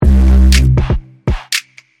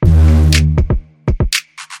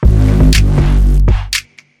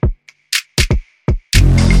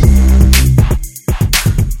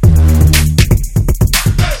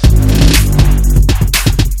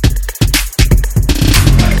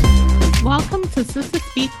Sister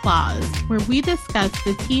Speak Claws, where we discuss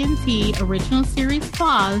the TNT original series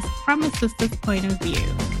Claws from a sister's point of view.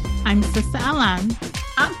 I'm Sister Alan.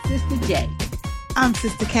 I'm Sister J. I'm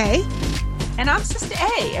Sister K. And I'm Sister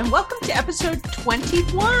A. And welcome to episode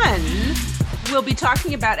 21. We'll be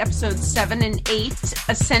talking about episodes 7 and 8,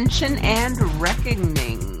 Ascension and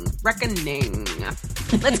Reckoning.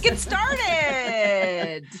 Let's get started.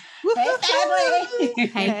 Hey, family.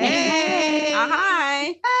 Hey.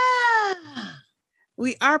 Hi.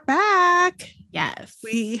 We are back. Yes.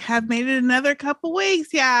 We have made it another couple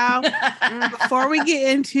weeks, y'all. Before we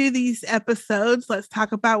get into these episodes, let's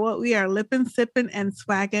talk about what we are lipping, sipping, and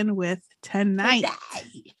swagging with tonight.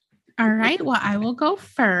 All right. Well, I will go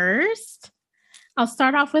first. I'll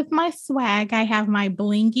start off with my swag. I have my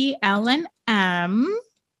blingy L&M.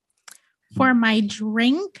 For my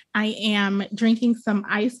drink, I am drinking some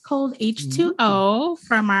ice cold H2O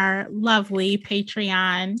from our lovely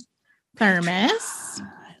Patreon thermos.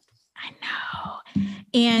 I know.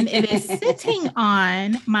 And it is sitting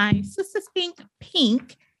on my Sister Speak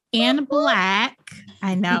Pink and Black,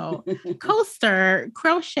 I know, coaster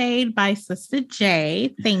crocheted by Sister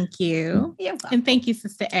J. Thank you. And thank you,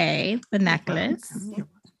 Sister A, the necklace.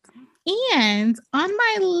 And on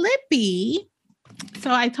my lippy,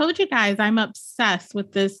 so I told you guys I'm obsessed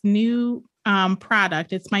with this new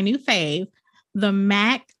product. It's my new fave, the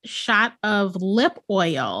MAC Shot of Lip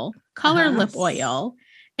Oil, color lip oil.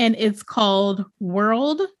 And it's called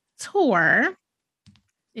World Tour.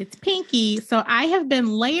 It's pinky. So I have been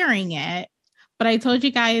layering it, but I told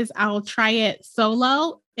you guys I'll try it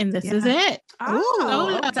solo. And this is it.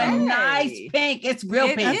 Oh, It's a nice pink. It's real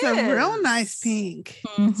pink. That's a real nice pink.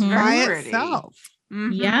 It's By pretty. itself.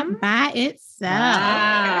 Mhm. Yeah, by itself.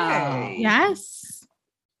 Wow. Okay. Yes.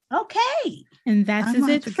 Okay. And that I'm is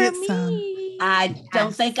gonna it have to for get me. some. I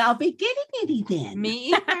don't think I'll be getting any then.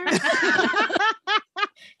 Me either.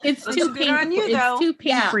 It's Looks too good pink. on you, though. It's too pink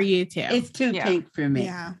Yeah. for you too. It's too Yeah. pink for me.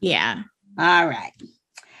 Yeah. Yeah. All right.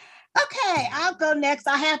 Okay, I'll go next.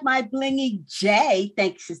 I have my blingy J.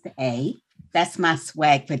 Thank you, Sister A. That's my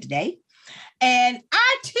swag for today. And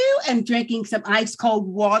I too am drinking some ice cold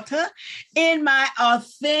water in my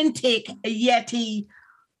authentic Yeti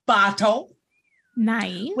bottle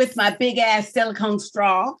Nice. with my big ass silicone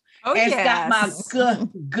straw. Oh, And it's got my yes.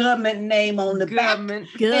 government name on the back. Government.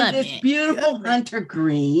 Good. And this beautiful hunter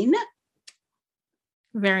green.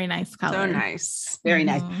 Very nice color. So nice. Very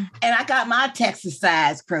nice. Mhm. And I got my Texas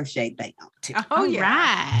size crochet thing on too. Oh, All yeah.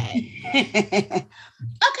 right.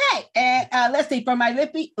 Okay, and let's see, for my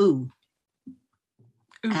lippy,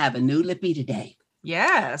 I have a new lippy today.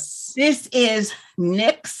 Yes. This is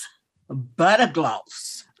NYX Butter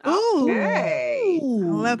Gloss. Ooh. Okay. I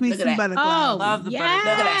love me Look at some that. butter Oh, gloss. Love the butter yes.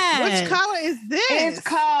 gloss. Look at Which color is this? It's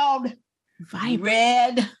called Vibrant.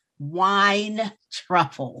 Red Wine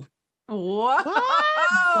Truffle. Whoa.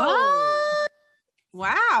 What?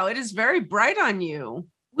 Wow. It is very bright on you.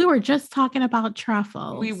 We were just talking about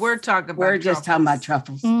truffles. We were talking about We're just talking about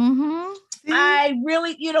truffles. Mm-hmm. I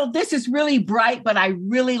really, this is really bright, but I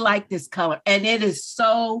really like this color. And it is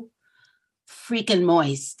so freaking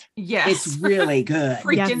moist. Yes. It's really good.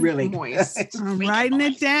 Freaking It's really moist. good. It's I'm freaking writing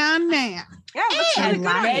moist. it down now. Yeah, it looks really And good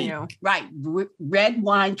on red, you. right, red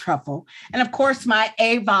wine truffle, and of course my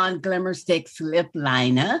Avon Glimmer Sticks lip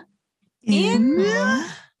liner In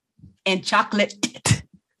and chocolate.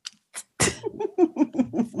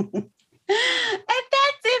 And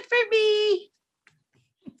that's it for me.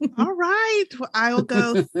 All right. Well, I will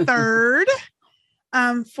go third.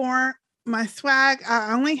 For my swag,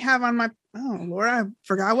 I only have on my Lord, I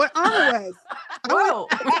forgot what arm it was. Whoa.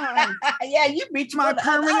 Yeah, you reached My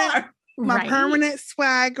permanent- My Right. permanent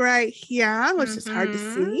swag right here, which is hard to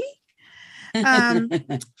Mhm.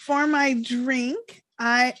 see. For my drink,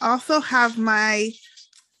 I also have my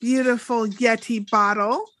beautiful Yeti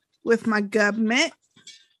bottle with my government.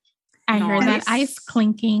 I heard Nice. that ice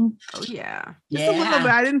clinking. Oh, yeah. Just a little bit.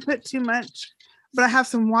 I didn't put too much, but I have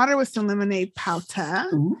some water with some lemonade powder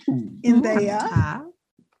Ooh. in there. Ah.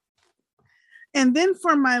 And then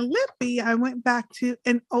for my lippy, I went back to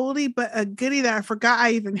an oldie but a goodie that I forgot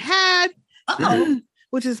I even had, Uh-oh.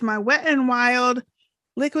 which is my Wet n Wild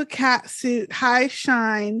Liquid Cat Suit High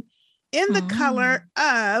Shine in the color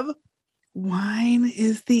of Wine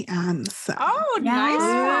is the Answer. Oh, nice one.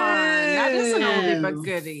 That is an oldie Yes. but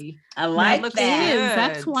goodie. I like looks It that. is. good.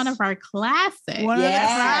 That's one of our classics. One of the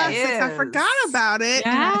Yes, classics. I it forgot is. about it.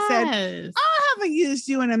 And I said, Yes. oh, I haven't used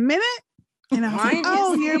you in a minute. And I was Wine like,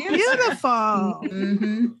 oh, is the you're answer. beautiful.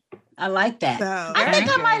 Mhm. I like that. So I think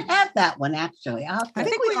I Very might good. have that one actually. I'll I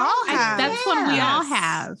think we all I- have. that's what we all Yes.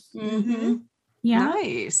 have. Mhm. Yeah.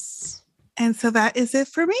 Nice. And so that is it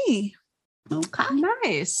for me. Okay.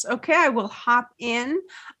 Nice. Okay, I will hop in.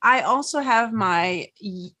 I also have my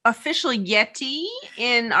official Yeti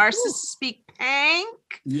in our Sister Speak Pank.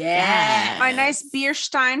 Yeah. My nice beer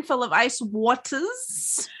stein full of ice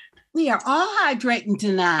waters. We are all hydrating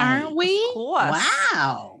tonight. Aren't we? Of course.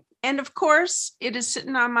 Wow. And of course, it is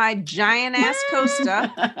sitting on my giant ass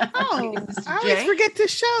coaster. Oh, Mr. I always J. forget to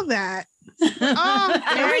show that. Oh,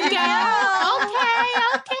 There we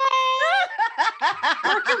go. Okay.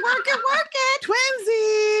 Work it.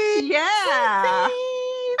 Twinsy. Yeah.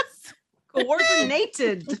 Twinsies.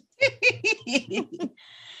 Coordinated.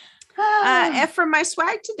 F for my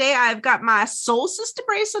swag today, I've got my Soul Sister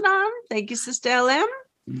bracelet on. Thank you, Sister LM.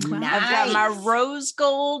 Nice. I've got my rose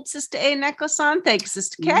gold Sister A necklace on. Thank you,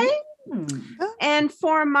 Sister K. And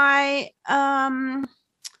for my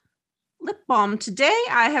lip balm today,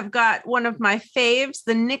 I have got one of my faves,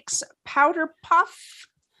 the NYX Powder Puff.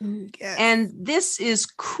 Yes. And this is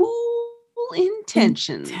Cool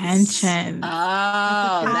Intentions. Tension. Oh,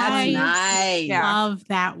 that's I nice. Yeah. Love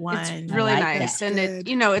that one. It's really like nice. that. And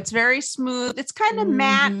Good. it's very smooth. It's kind of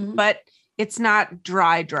matte, Mhm. but it's not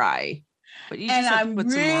dry. But you And just have to I'm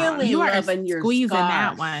put some more on. really You are loving your squeezing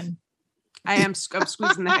that scarf. one. I'm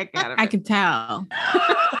squeezing the heck out of it. I can tell.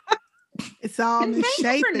 It's all And thank you for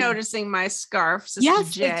misshapen. noticing my scarf, Sister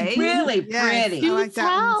Yes, J. It's really Yes. pretty. I like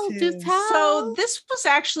that one do too. tell. So this was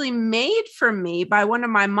actually made for me by one of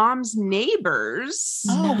my mom's neighbors.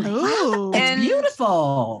 Oh, Ooh. wow. It's And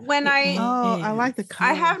beautiful. When I Oh, I like the color.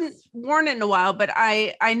 I haven't worn it in a while, but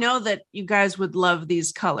I know that you guys would love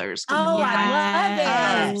these colors. Oh, Yes. I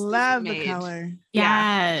I love it. love the Made. color.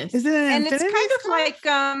 Yes. Is it an And it's infinity kind of scarf?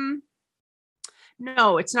 like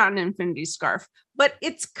no, it's not an infinity scarf, but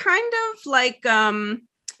it's kind of like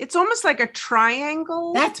it's almost like a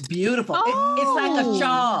triangle. That's beautiful. It's like a Oh.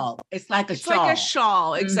 shawl. It's like a It's shawl. like a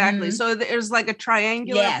shawl, exactly. Mhm. So there's like a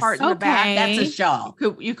triangular Yes. part in the back. Okay. That's a shawl.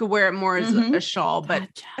 You could wear it more as Mhm. a shawl, but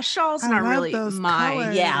Gotcha. a shawl's I not love really those my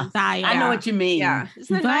colors. Yeah. Style. I know what you mean. Yeah,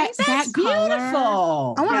 isn't it That- nice? that That's color.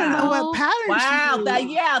 beautiful. I want to Yeah. know what pattern. Wow. she That,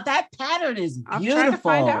 used. that pattern is I'll beautiful. try to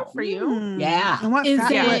find out for you. Yeah. And what Is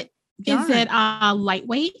fabric? it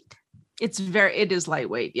lightweight? It is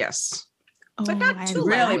lightweight, yes. But not I too love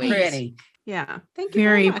Really lightweight. it. pretty. Yeah. Thank you.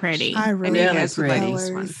 Very much. pretty. I really you Really like guys would the like pretty. this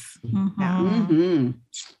one. colors. Mhm. Mm-hmm.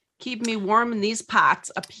 Keep me warm in these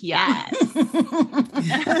pots up here. Yes.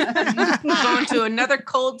 Going to another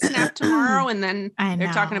cold snap tomorrow, and then I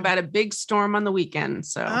they're talking know. about a big storm on the weekend.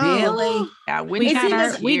 So Oh. Really? yeah, We winter got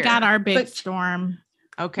is our we here. got our big But- storm.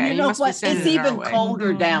 Okay, You you know must be what? sending It's it our even way.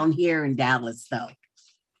 colder Mhm. down here in Dallas, though.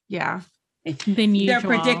 Yeah. Than usual. They're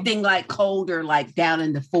predicting like colder, like down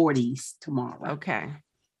in the 40s tomorrow. Okay.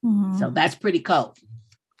 Mhm. So that's pretty cold.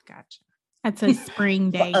 Gotcha. That's a spring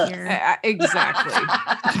day us. here. Exactly.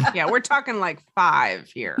 Yeah, we're talking like 5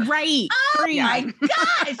 here. Right. Oh Spring. my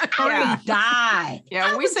gosh. I already died. Yeah,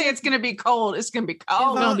 when we say it's going to be cold, it's going to be It's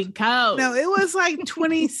cold. gonna be cold. No, it was like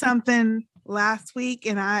 20 something last week,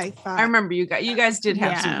 and I thought I remember you guys did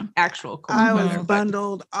have Yeah. some actual cold I was weather, but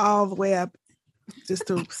bundled all the way up just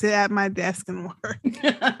to sit at my desk and work.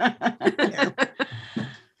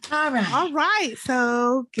 All right. All right,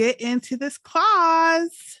 so get into this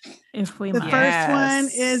clause. if we The must. first one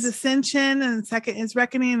Yes. is ascension, and the second is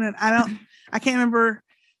reckoning. And I can't remember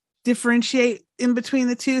differentiate in between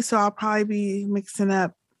the two, so I'll probably be mixing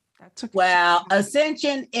up. that's okay. Well,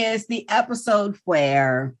 Ascension is the episode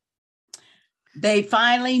where they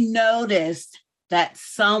finally noticed that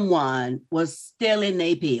someone was stealing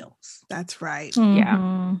their pills. That's right.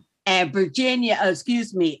 Mhm. And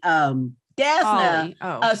Desna Ollie.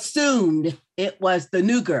 Oh, assumed it was the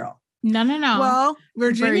new girl. No. Well,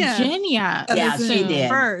 Virginia, Yeah, she assumed did.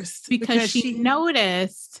 first because she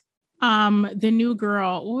noticed the new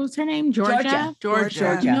girl. What was her name? Georgia. Georgia.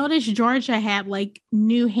 Georgia. Noticed Georgia had like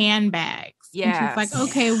new handbags. And Yes. she's like,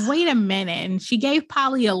 okay, wait a minute. And she gave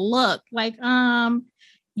Polly a look like,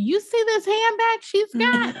 you see this handbag she's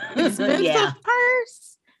got? Expensive Yeah.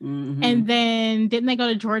 purse. Mhm. And then didn't they go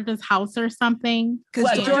to Georgia's house or something? because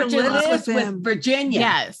Well, Georgia lives with them. Virginia.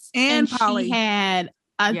 Yes. And Polly. she had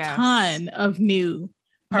a Yes. ton of new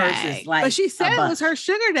Purses, bags. like But she said a it bunch. was her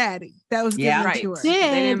sugar daddy that was Yeah. giving Right. it to her. They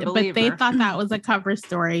didn't Did, believe but they her. thought that was a cover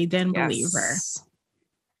story. Didn't believe her. Yes.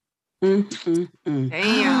 Mm.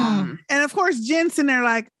 Damn. And of course, Jensen, they're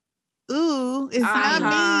like, ooh, it's not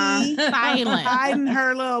Uh-huh. me. Silent. Hiding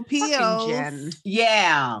her little Fucking pills. Jen.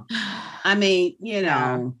 Yeah. I mean,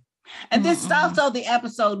 Yeah. And this is Mm-mm. also the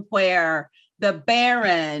episode where the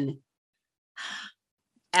Baron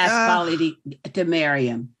asked Polly to marry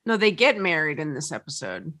him. No, they get married in this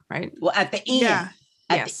episode, right? Well, at the end. Yeah.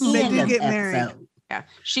 At Yes. the They end do of get the married. episode. Yeah.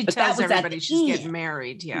 She But that tells was at everybody the she's getting end.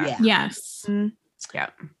 married. Yeah. Yes. Yeah.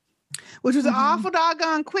 Which was an Mhm. awful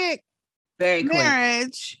doggone quick Very quick.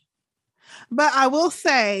 marriage. But I will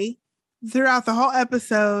say, throughout the whole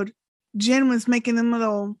episode, Jen was making them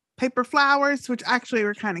little paper flowers, which actually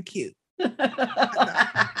were kind of cute.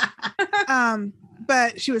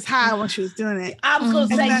 But she was high when she was doing it. I was going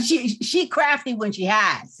to Mhm. say she crafty when she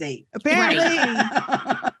high. See, Apparently.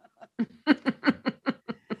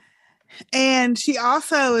 And she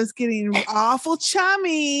also is getting awful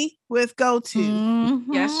chummy with GoTo. Mhm.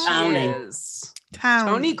 Yes, she Tony. is. Tony.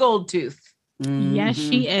 Tony Goldtooth. Yes,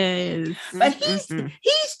 she Mhm. is. But Mhm.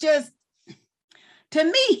 he's just, to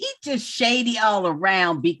me, he's just shady all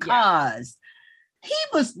around because he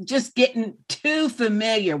was just getting too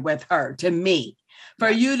familiar with her, to me, for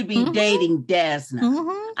you to be Mhm. dating Desna.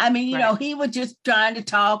 Mhm. I mean, you Right. know, he was just trying to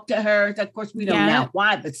talk to her. Of course, we don't Yeah. know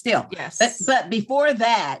why, but still. Yes. But before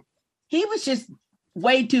that, he was just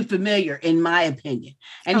way too familiar, in my opinion.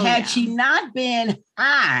 And Oh, had yeah. she not been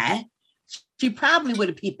high, she probably would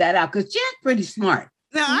have peeped that out because Jen's pretty smart.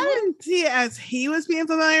 Now, I didn't see it as he was being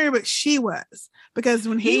familiar, but she was. Because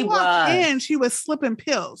when he He walked was. in, she was slipping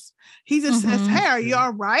pills. He just says, Mhm. "Hey, are you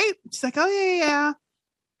all right?" She's like, "Oh, yeah."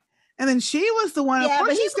 And then she was the one, of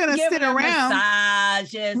course, she's going to sit around.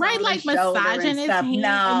 Massages Right, on like the shoulder and massaging his stuff. hand. No,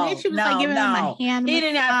 And then she was like giving him a hand He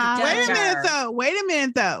didn't have to massage. Wait a minute, her. though. Wait a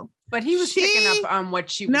minute, though. But he was picking up on what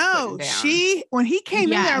she was No, putting down. when he came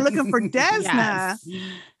in there Yes. looking for Desna, Yes.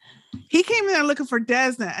 he came in there looking for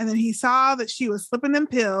Desna, and then he saw that she was slipping them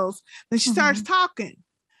pills. Then she starts talking.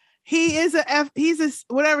 He is he's a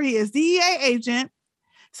whatever he is, DEA agent.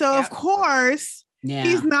 So Yep. of course Yeah.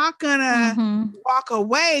 he's not gonna Mhm. walk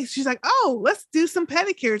away. She's like, "Oh, let's do some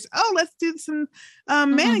pedicures. Oh, let's do some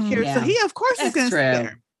manicures." Yeah. So he, of course, is That's gonna sit true.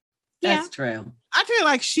 there. That's true. I feel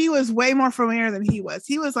like she was way more familiar than he was.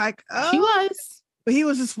 He was like, "Oh," She was, but he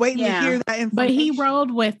was just waiting Yeah. to hear that information. but he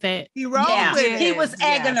rolled with it. He rolled Yeah. with He it. was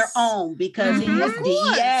egging her Yes. on because he Mhm. was Of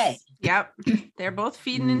DEA. Yep. They're both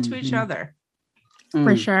feeding into each Mhm. other. For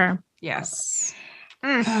Mm. sure. Yes.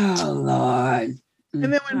 Oh, Lord. And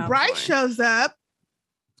then when Oh, Bryce boy. shows up,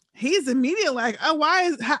 he's immediately like, "Oh,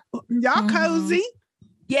 y'all Mhm. cozy?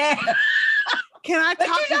 Yeah. Can I But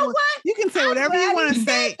talk you to know you? what? You can say I'm whatever you glad want to he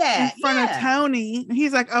say said that. in front Yeah. of Tony." And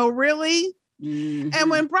he's like, "Oh, really?" Mhm. And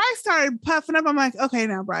when Bryce started puffing up, I'm like, "Okay,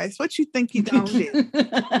 now Bryce, what you think you gonna do?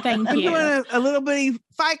 Thank Been you. doing a little bitty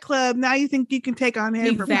fight club. Now you think you can take on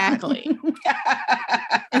everybody?" Exactly.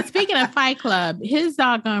 And speaking of Fight Club, his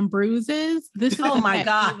doggone bruises. This is Oh a my pet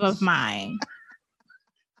gosh. peeve of mine.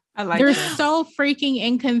 I like They're this. so freaking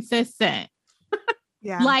inconsistent.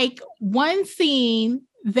 Yeah. Like one scene,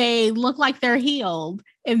 they look like they're healed.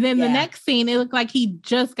 And then the Yeah. next scene, it looked like he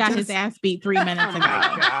just got his Just- ass beat 3 minutes Oh ago.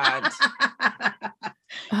 my God.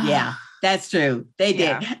 Yeah, that's true. They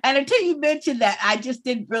did. Yeah. And until you mentioned that, I just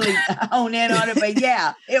didn't really hone in on it. But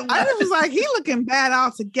yeah, it I just was. was like, he looking bad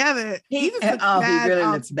altogether. He just looks Oh, he bad really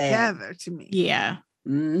looks bad. altogether to me. Yeah.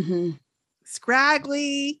 Mhm.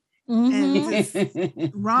 Scraggly, Mhm. just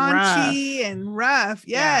raunchy, and rough.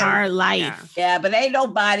 Yeah. Yeah. Our life. Yeah, but ain't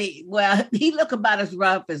nobody. Well, he look about as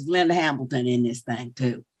rough as Linda Hamilton in this thing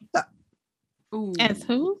too. Ooh. As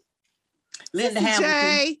who? Linda Sissy Hamilton,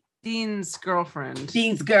 J, Dean's girlfriend.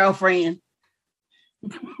 Dean's girlfriend.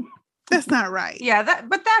 that's not right. Yeah,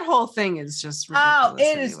 but that whole thing is just Oh, ridiculous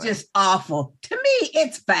it is anyway. just awful. To me,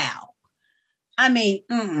 it's foul. I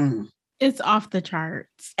mean, It's off the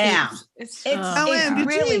charts. yeah, It's It's- Oh, It's and did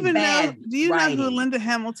really you even know? bad Do you know who writing. Linda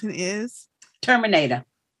Hamilton is? Terminator.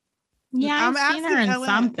 Yeah, I'm I've seen her in asking Ellen.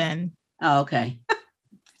 something. Oh, okay.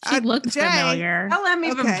 She looks Jay, familiar. LM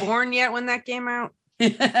even Okay. born yet when that came out? I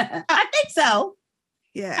think so.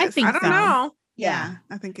 Yeah, I think I don't so. know. Yeah,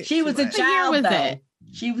 I think She was a What year child. was though. it?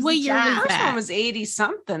 She was What a year was child. First that? one was 80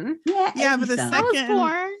 something. Yeah, but the 80-something. I was second-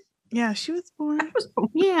 born. Yeah, she was born.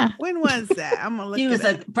 Yeah. When was that? I'm gonna look. She was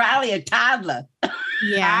it up. probably a toddler.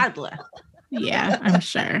 Yeah. Adler. Yeah, I'm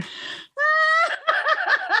sure.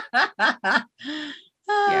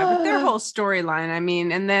 Yeah, but their whole storyline, I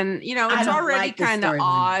mean, and then, you know, I it's don't already like the kind of storyline.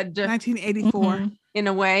 odd 1984. Mhm. in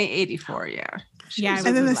a way. 84, yeah. She Yeah, was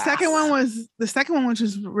And then the last. second one, which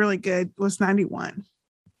was really good, was 91.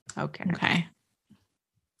 Okay. Okay.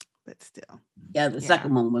 But still, Yeah, the Yeah.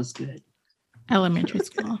 second one was good. Elementary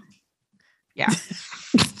school. Yeah.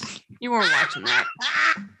 You weren't watching that.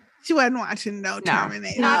 she wasn't watching no No,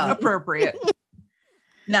 Terminator. not No. appropriate.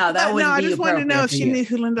 No, that But wouldn't no, I be just wanted to know appropriate if for she you. knew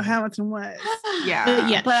who Linda Hamilton was. Yeah. But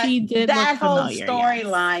yeah, But she did that look whole familiar.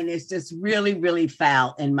 storyline is just really, really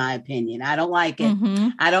foul, in my opinion. I don't like it.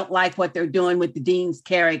 Mhm. I don't like what they're doing with the Dean's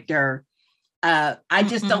character. I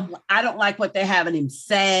just Mm-mm. don't. I don't like what they're having him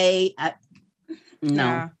say. No,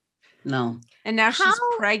 Yeah. no. And now she's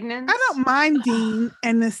How- pregnant. I don't mind Dean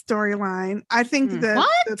and this storyline. I think the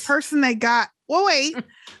What? person they got. Well, wait.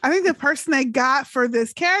 I think the person they got for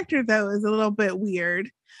this character though is a little bit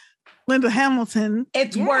weird. Linda Hamilton.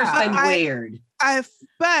 It's Yeah. worse than I- weird.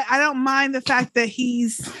 But I don't mind the fact that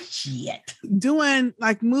he's Shit. doing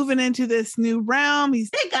like moving into this new realm. He's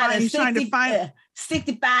They got he's trying to find.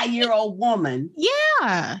 65-year-old woman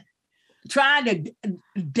Yeah. trying to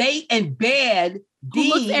date and bed Who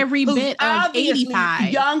looks Dean, every who's bit of obviously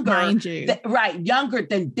 85, younger, mind you. younger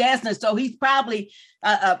than Desna. So he's probably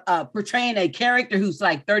portraying a character who's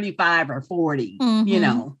like 35 or 40. You Mhm.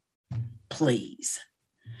 know, please.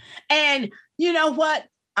 And you know what?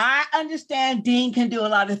 I understand Dean can do a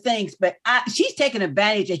lot of things, but she's taking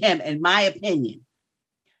advantage of him, in my opinion.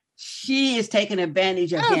 She is taking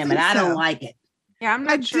advantage of I don't him, and think I don't so. like it. Yeah, I'm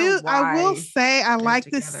I not sure do. why. I will say I they're like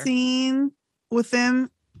the together. scene with them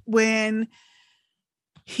when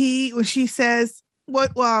she says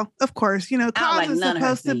what. Well, of course, you know, I don't Cos like is none of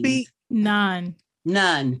her supposed to be. scenes. None.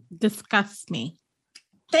 None. Disgusts me.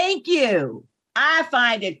 Thank you. I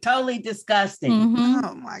find it totally disgusting. Mhm.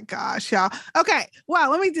 Oh my gosh, y'all. Okay, well,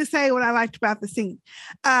 let me just say what I liked about the scene.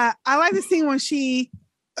 I like the scene when she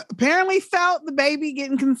apparently felt the baby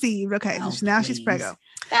getting conceived. Okay, Oh, so now she's please. preggo.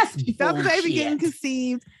 That's She felt the baby getting bullshit.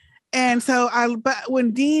 conceived. And so but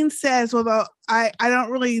when Dean says, well, I don't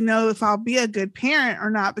really know if I'll be a good parent or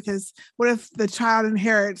not, because what if the child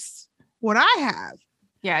inherits what I have?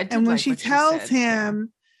 Yeah, I did And when like she what tells said,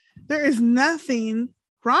 him, there is nothing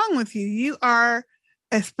wrong with you. You are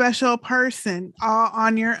a special person all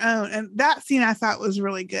on your own. And that scene I thought was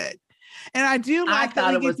really good. And I do I like that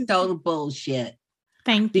thought we it get was to total bullshit.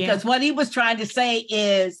 Thank you. Because what he was trying to say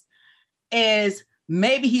is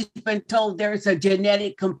maybe he's been told there's a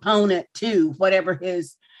genetic component to whatever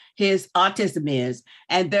his autism is,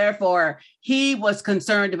 and therefore he was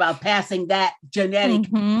concerned about passing that genetic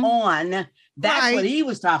Mhm. on. That's Right. what he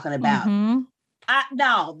was talking about. Mhm.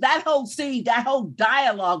 No, that whole scene, that whole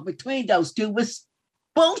dialogue between those two was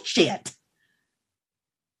bullshit.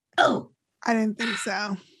 Oh, I didn't think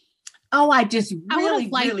so. I just I would really,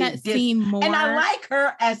 have liked really that scene more. And I like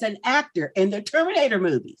her as an actor in the Terminator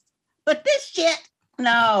movies. But this shit,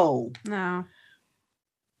 no. No.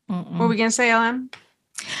 Mm-mm. What were we gonna say, Ellen?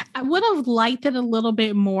 I would have liked it a little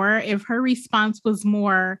bit more if her response was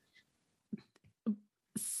more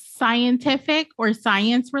scientific or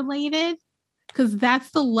science related, because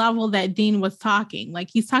that's the level that Dean was talking. Like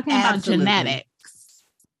he's talking about Absolutely. genetics.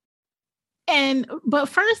 But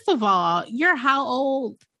first of all, you're how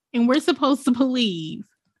old? And we're supposed to believe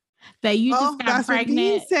that you just got that's what pregnant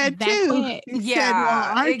Dean said that too. quick. He said, Yeah,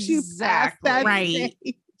 well, aren't you past that exactly. Right.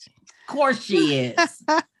 stage? Of course she is.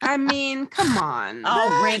 I mean, come on.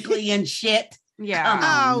 All wrinkly and shit. Come yeah.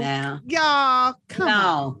 on Oh, now. Y'all, come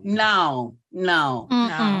on. No.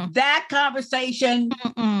 Mm-mm. That conversation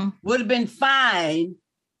Mm-mm. would have been fine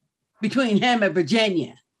between him and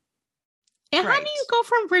Virginia. And how Right. do you go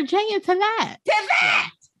from Virginia to that? To that.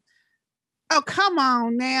 Oh, come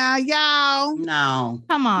on now, y'all. No.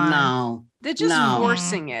 Come on. No. They're just No.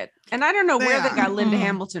 forcing it. And I don't know where they Yeah. got Linda Mm-mm.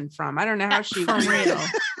 Hamilton from. I don't know how she For real.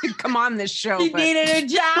 could come on this show. He but, needed a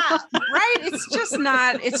job. right? It's just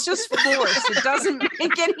not, it's just forced. It doesn't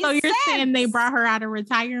make any So sense. you're saying they brought her out of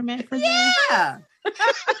retirement for this? Yeah.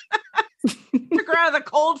 Took her out of the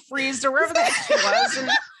cold freeze or wherever the heck she was.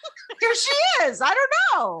 And here she is. I don't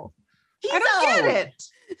know. I don't old. get it.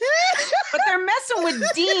 But they're messing with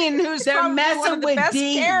Dean, who's They're probably messing one of the with best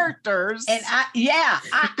Dean. characters. And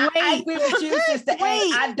I agree with you, Sister A.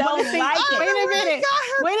 I don't what if they- like wait it. a minute.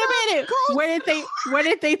 Wait a minute. Where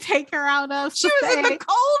did they take her out of? She was in the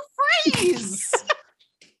cold freeze.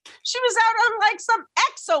 She was out on like some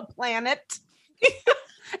exoplanet,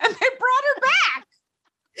 and they brought her back.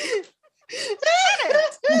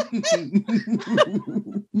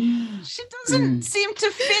 She doesn't seem to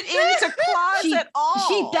fit into Claus She- at all.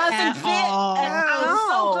 She doesn't At fit. all. And I'm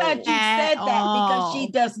so glad you At said that because she all.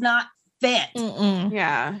 does not fit. Mm-mm.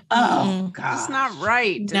 Yeah, Oh, Mm-mm. God. it's not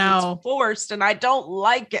right. and No. it's forced, and I don't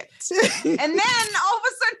like it. And then all of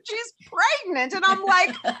a sudden she's pregnant, and I'm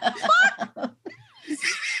like,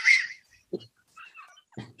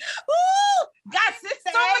 Ooh, got Sister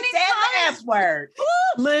So A many said the times. S word.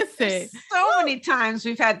 Listen. so many times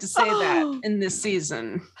we've had to say that in this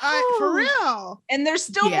season. For real. And there's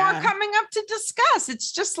still Yeah. more coming up to discuss.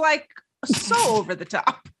 It's just like so over the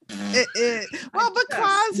top. Well, but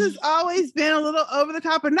Claus has always been a little over the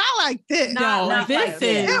top, but not like this. No, not this like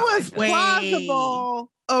this. is It was way-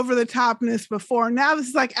 plausible over the topness before. Now this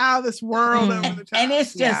is like out of this world Mm. over the top. And it's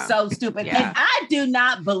just Yeah. so stupid. Yeah. And I do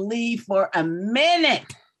not believe for a minute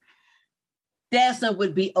Desna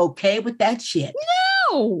would be okay with that shit.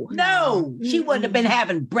 No, she wouldn't have been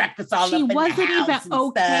having breakfast all She up in wasn't the house even and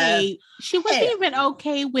okay. stuff. She wasn't even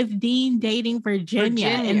okay with Dean dating Virginia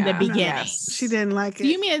in the beginning. Yes. She didn't like it. Do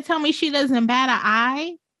you mean to tell me she doesn't bat an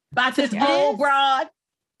eye? About this Yes. old broad.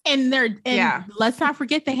 And Yeah. let's not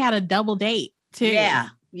forget they had a double date too. Yeah.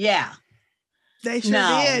 They sure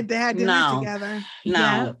No. did. They had dinner No. together.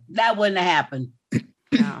 No, Yep. that wouldn't have happened.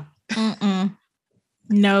 No. Mm-mm.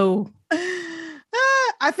 No.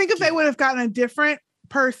 I think if they would have gotten a different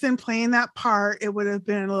person playing that part, it would have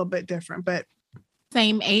been a little bit different. But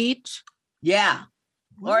Same age. Yeah.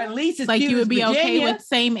 Or at least it's Like cute you would as be okay Virginia. with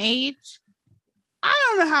same age. I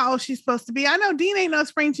don't know how old she's supposed to be. I know Dean ain't no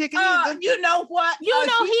spring chicken either, You know what? You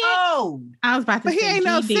know she he ain't- old. I was about to but he say ain't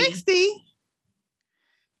no GD. 60.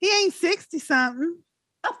 He ain't 60 something.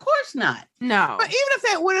 Of course not. No. But even if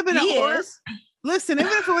that would have been He an older, is. listen,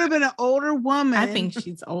 even if it would have been an older woman, I think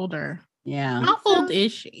she's older. Yeah. How old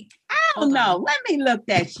is she? I Hold don't know. on. Let me look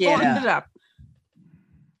that shit Pulling up. it up.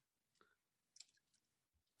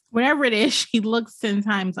 Whatever it is, she looks 10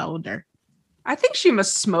 times older. I think she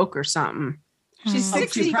must smoke or something. She's Hmm. Oh,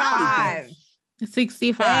 she probably 65.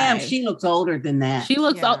 65. Damn, she looks older than that. She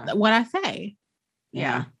looks Yeah. old. What I say?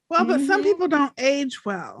 Yeah. well, but some Mhm. people don't age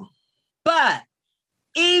well. But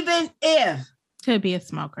even if, Could be a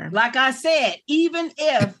smoker. like I said, even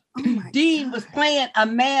if Oh my Dean God. was playing a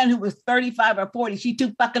man who was 35 or 40, she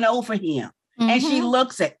too fucking old for him. And she Mhm.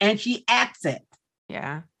 looks it and she acts it.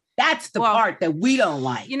 Yeah. That's the Well, part that we don't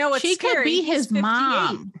like. You know what's She scary? could be He's his 58.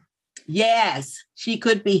 mom. Yes, she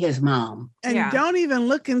could be his mom. And Yeah. don't even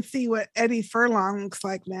look and see what Eddie Furlong looks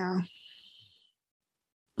like now,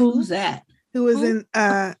 Who's that? who was Who?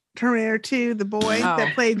 in Terminator 2, the boy Oh.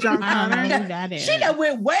 that played John I don't know Connor. who that is. She done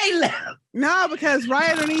went way left. No, because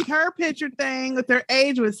right underneath her picture thing with their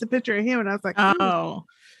age was the picture of him. And I was like, Oh.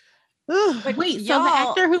 ugh. But Wait, so the y'all-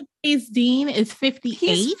 actor who plays Dean is 58?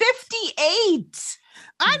 He's 58.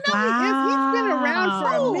 I know he is. He's been around for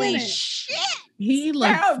a Holy minute. shit. He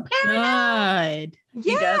looks Harold good.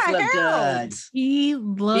 He does look Harold. good. He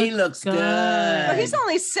looks good. But he's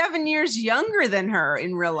only 7 years younger than her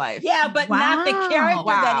in real life. Yeah, but not the Wow. character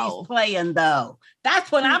that Wow. he's playing, though.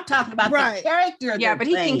 That's what I'm talking about. Right. The character. Yeah, they're but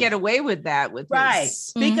he can playing. get away with that with right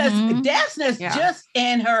his. because Mhm. Desna's Yeah. just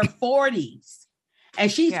in her 40s,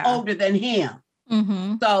 and she's Yeah. older than him.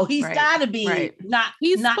 Mm-hmm. So he's Right, got to be right. not.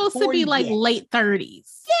 He's not supposed to be 40 like yet. late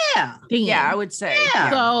 30s. Yeah. Dean. Yeah, I would say. Yeah.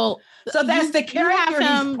 So So that's you- the you character have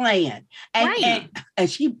he's him- playing, and Right. and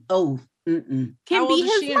she mm-mm. can How be old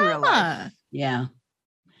is his she in real mama. Yeah.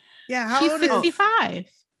 Yeah, how She's old is 65.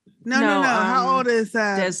 no. No, How old is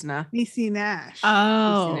Desna. Niecy Nash? Oh,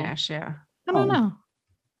 Niecy Nash, yeah. I don't know.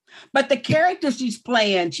 But the character she's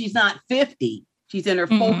playing, she's not 50. She's in her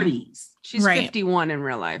Mhm. 40s. She's Right. 51 in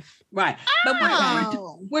real life. Right. But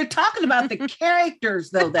Oh. we're talking about the characters,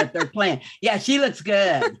 though, that they're playing. Yeah, she looks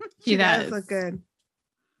good. She does does. look good.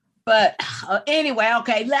 But anyway,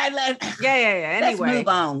 okay, Yeah. let's Anyway, move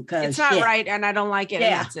on. it's not right, and I don't like it, Yeah.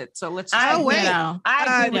 and that's it. So let's. I Oh, wait. You know.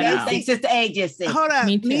 I agree with ditto. everything Sister A just said. Hold up.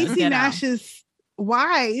 Me too. Niecy Ditto. Nash's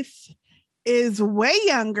wife is way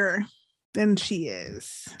younger than she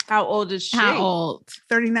is. How old is she? How old?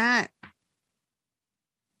 39.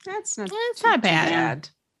 That's not. It's too not bad.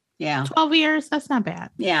 Yeah, 12 years? That's not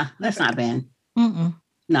bad. yeah, that's not bad. Mm-mm.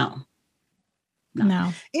 No. No.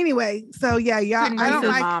 No. Anyway, so yeah, y'all. Couldn't I don't raise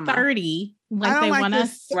a like. mama. 30. Like I don't they like want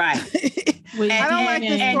this. us. Right. with I don't like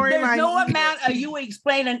this and storyline there's no either. amount of you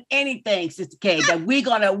explaining anything, Sister K, that we're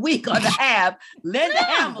gonna have Linda No.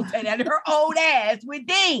 Hamilton and her old ass with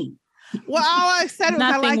Dean. Well, all I said was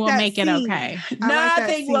I Nothing like will that make it scene. okay. I like that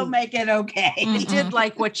Nothing will scene. make it okay. Mm. He did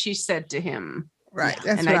like what she said to him, Right.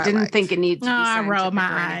 Yeah. That's and what I didn't liked. think it needs to No, be. I rolled scientific my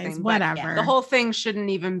or eyes. anything, but Whatever. The whole thing shouldn't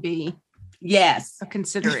even be Yes. a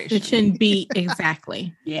consideration. It shouldn't be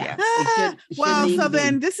exactly. Yeah. Ah, it well, shouldn't so even be.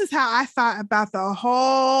 then this is how I thought about the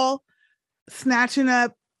whole snatching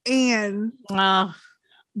up Anne. Oh,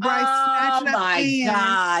 Bryce Oh snatching up my Anne.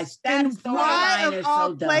 gosh. That And why storyline of is all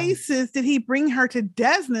so dumb. places did he bring her to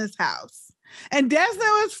Desna's house? And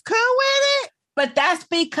Desna was cool with it. But that's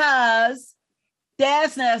because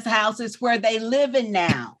Desna's house is where they live in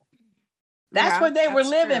now. That's Yeah, where they were that's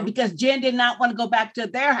living true. because Jen did not want to go back to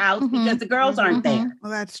their house Mhm, because the girls aren't mhm. there.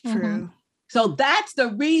 Well, that's Mhm. true. So that's the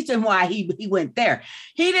reason why he went there.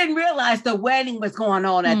 He didn't realize the wedding was going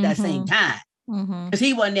on at that same time Mhm. because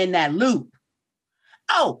he wasn't in that loop.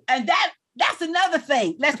 Oh, and that's another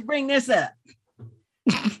thing. Let's bring this up.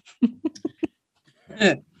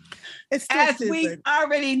 It's still As we stupid.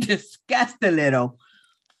 already discussed a little,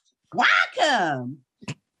 why come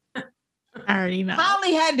I already know.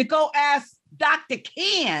 Holly had to go ask Dr.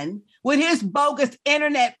 Ken with his bogus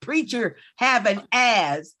internet preacher having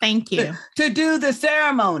ass Thank you. to do the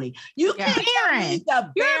ceremony. You Yeah. can't tell me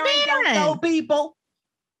the You're a Baron don't Baron. know people.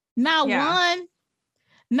 Not Yeah. one.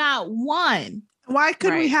 Not one. Why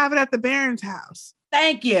couldn't we Right. have it at the Baron's house?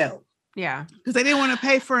 Thank you. Yeah. Because they didn't want to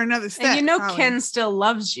pay for another step. And you know probably. Ken still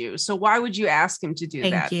loves you. So why would you ask him to do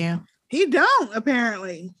Thank that? you. He don't,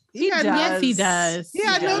 apparently. He had, does. Yes, he does. He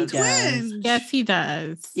had He no does. twins. Yes, he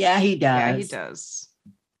does. Yeah, he does. Yeah, he does.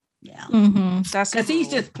 Yeah. Mm-hmm. That's Because he's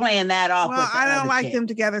just playing that off. Well, with the I don't other like chick. them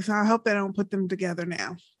together, so I hope they don't put them together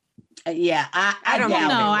now. Yeah, I don't doubt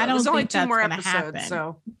know. it. I don't There's only think 2 that's more gonna episodes, happen.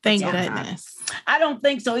 so Thank Yeah. goodness. I don't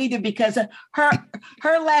think so either because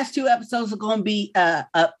her last 2 episodes are going to be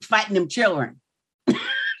fighting them children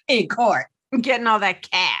in court. getting all that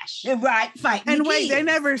cash. Right, fighting. And the wait, they kids.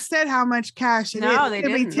 never said how much cash it No, is. they It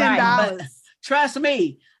could be didn't. $10. Right, but- Trust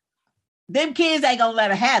me, them kids ain't gonna let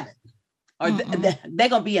her have it, or they're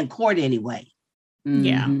gonna be in court anyway.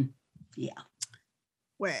 Yeah. Mhm.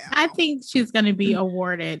 Well, I think she's going to be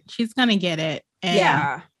awarded. She's going to get it. And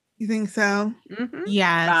Yeah. you think so? Mhm.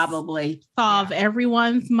 yes, Probably. solve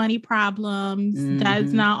everyone's money problems.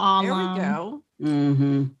 Does Mhm. not all There we go.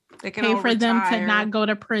 Mm-hmm. They can pay all for them to retire. not go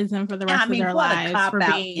to prison for the rest I mean, of their what a lives cop for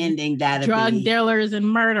out being ending that'd drug be. dealers and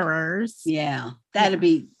murderers. Yeah, that'd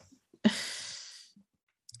be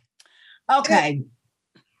okay.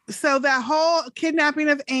 So that whole kidnapping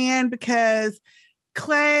of Anne because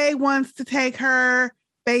Clay wants to take her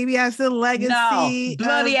baby as the No, legacy.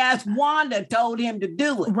 bloody of- ass Wanda told him to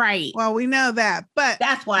do it. Right. Well, we know that, but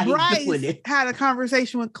That's why he's Bryce doing it. had a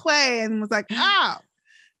conversation with Clay and was like, "Oh,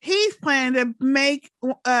 he's planning to make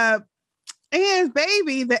Anne's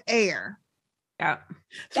baby the heir. Yeah.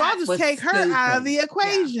 So I'll That just was take her out of stupid. the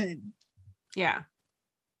equation." Yeah.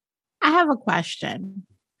 I have a question.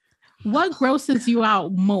 What grosses you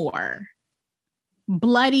out more?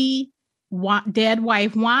 Bloody dead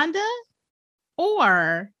wife Wanda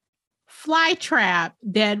or Flytrap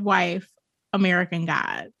dead wife American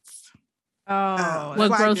Gods? Oh, What What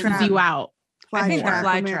Fly grosses Trap. you out? I think the Flytrap,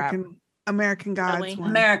 Fly Trap. American Gods Really? one.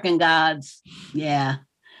 American Gods. Yeah.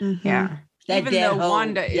 Mhm. yeah. That Even dead though hoe,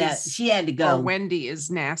 Wanda yeah, is- she had to Or go. Wendy is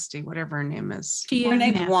nasty, whatever her name is. She Her is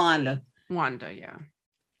name's nasty. Wanda. Wanda, yeah.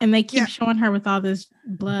 And they keep Yeah. showing her with all this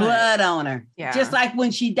blood. Blood on her. Yeah. Just like when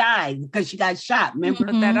she died because she got shot. Remember?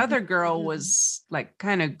 But that Mhm. other girl was like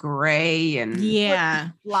kind of gray and Yeah.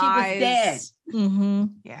 flies. dead. Mm-hmm.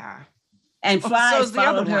 Yeah. And Oh, flies so's the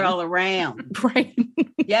other followed her one. all around. Right.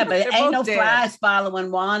 Yeah, but They're ain't no both dead. flies following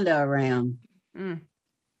Wanda around. Mm.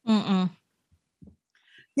 Mm-mm.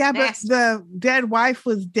 Yeah, but Nasty. the dead wife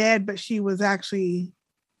was dead, but she was actually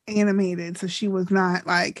animated, so she was not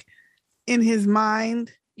like in his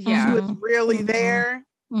mind. Yeah. She was Mhm. really Mhm. there.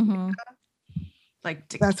 Mm-hmm. Like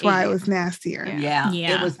That's why it decayed. was nastier. Yeah.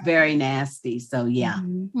 Yeah, it was very nasty. So yeah.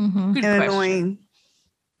 Mhm. Mm-hmm. Good And question. annoying.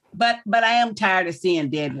 But I am tired of seeing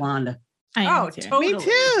dead Wanda. I Oh, am too. totally. Me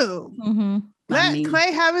too. Mm-hmm. Let I mean-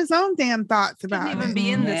 Clay have his own damn thoughts about Didn't even it. be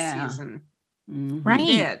in this Yeah. season. Mhm. Right.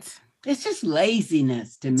 Did. It's just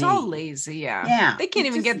laziness to It's me. all lazy, yeah. Yeah, They can't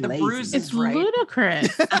it's even just get the lazy. bruises It's right. ludicrous.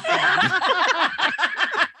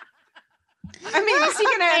 I mean, is he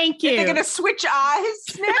gonna? Thank Are they you. gonna switch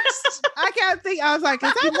eyes next? I can't think. I was like,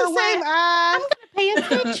 is that You know the same what? eye? Pay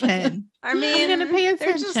attention. I mean, gonna pay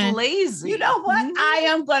they're just attention. lazy. You know what? Mhm. I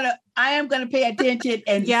am gonna pay attention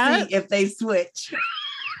and Yeah. see if they switch.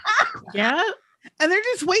 Yeah. And they're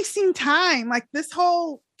just wasting time. Like this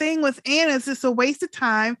whole thing with Anne is just a waste of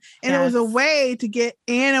time. And it was a Yes. way to get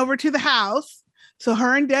Anne over to the house so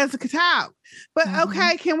her and Des could out. But Mhm.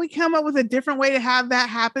 okay, can we come up with a different way to have that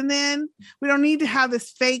happen then? We don't need to have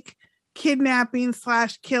this fake kidnapping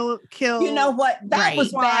 / kill. You know what? That Right.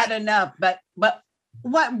 was bad enough, but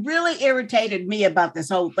what really irritated me about this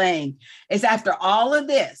whole thing is after all of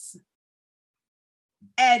this,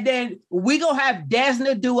 and then we gonna have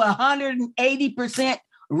Desna do 180%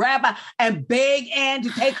 rabbi and beg Anne to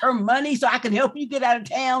take her money so I can help you get out of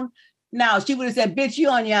town. No, she would have said, "Bitch, you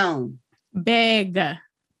on your own." Beg.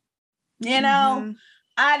 You know, Mhm.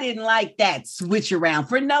 I didn't like that switch around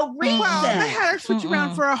for no reason. Well, they had her switch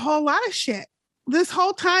around Mm-mm. for a whole lot of shit. This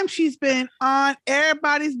whole time she's been on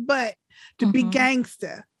everybody's butt to be Mhm.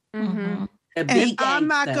 gangster. Mhm. The And big I'm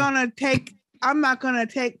not gonna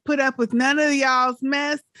put up with none of y'all's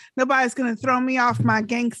mess. Nobody's gonna throw me off my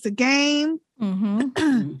gangster game. Mm-hmm.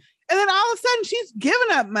 And then all of a sudden she's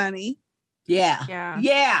giving up money Yeah. Yeah.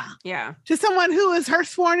 Yeah. Yeah. to someone who is her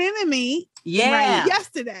sworn enemy Yeah.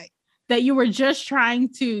 yesterday. That you were just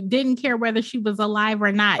didn't care whether she was alive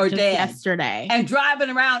or not Or just dead. yesterday. And driving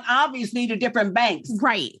around, obviously, to different banks.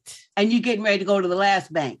 Right. And you getting ready to go to the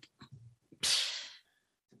last bank.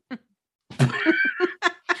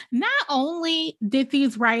 Not only did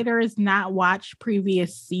these writers not watch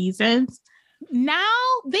previous seasons, now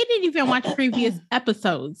they didn't even watch previous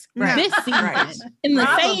episodes Right. this season Right. in the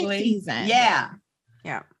same Probably. season. Yeah.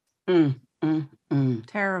 Yeah. Terrible.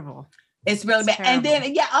 Terrible. It's really bad. And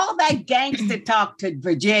then, all that gangster talk to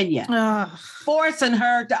Virginia, Ugh. forcing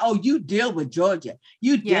her to, you deal with Georgia.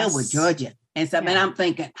 You deal Yes. with Georgia. And so, and Yeah. I'm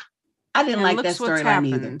thinking, I didn't And like look that what's storyline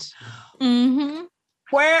either. happened. Mm-hmm.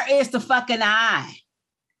 Where is the fucking eye?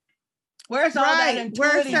 Where's all that Right.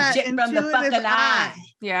 Where's intuitive that shit from the intuitive fucking eye? eye?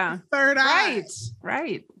 Yeah. Third eye.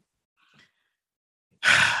 Right.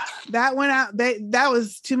 That went out. That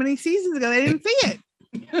was too many seasons ago. They didn't see it.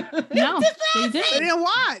 No, they They didn't. didn't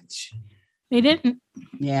watch. They didn't.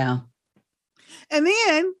 Yeah. And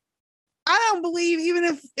then I don't believe,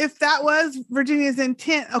 even if that was Virginia's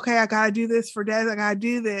intent, okay, I gotta do this for Des, I gotta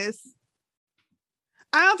do this.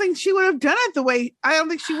 I don't think she would have done it the way, I don't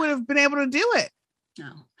think she would have been able to do it.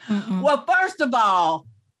 No. Mm-mm. Well, first of all,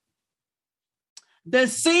 the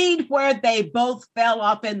scene where they both fell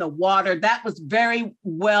off in the water, that was very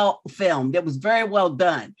well filmed. It was very well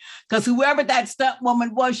done. Because whoever that stunt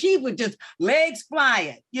woman was, she would just legs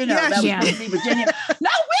flying. Yeah, that was yeah. supposed to be Virginia. No,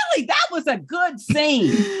 really, that was a good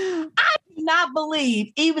scene. I do not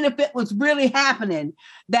believe, even if it was really happening,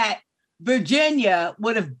 that Virginia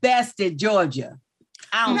would have bested Georgia.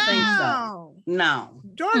 I don't think so. No.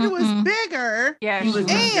 Georgia was Mm-mm. bigger. Yeah. He was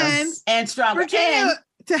And and stronger. Virginia,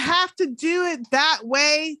 to have to do it that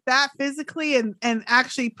way, that physically, and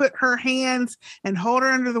actually put her hands and hold her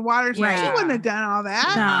under the water, she Yeah. wouldn't have done all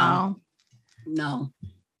that. No. No.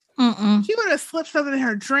 Mm-mm. She would have slipped something in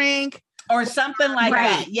her drink, Or something like Right.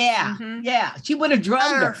 that. Yeah. Mhm. Yeah. She would have let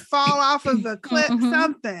drugged her her. fall off of the cliff, Mhm.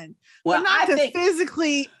 something. Well, but not I to think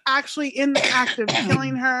physically actually in the act of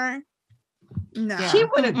killing her. No. Yeah. she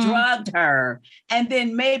would have Mm-mm. drugged her and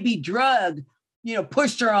then maybe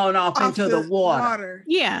pushed her on off Off into the water.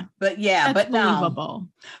 Yeah. But yeah, That's but no. believable.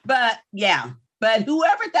 But yeah. But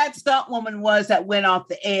whoever that stunt woman was that went off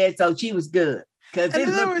the edge, so she was good. Because And it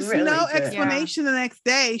then there looked was really no good. explanation the next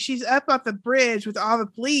day. She's up at the bridge with all the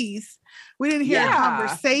police. We didn't hear Yeah. a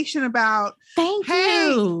conversation about, Thank Hey,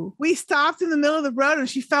 you. we stopped in the middle of the road and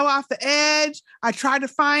she fell off the edge. I tried to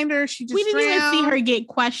find her. She just We didn't even see drowned. her get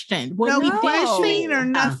questioned. What No we did questioning see, or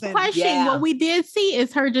nothing. question. Yeah. What we did see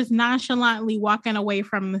is her just nonchalantly walking away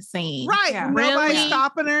from the scene. Right. Yeah. Nobody Really?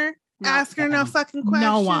 stopping her, No. asking her no fucking questions.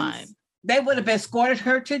 No one. They would have escorted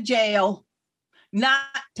her to jail, not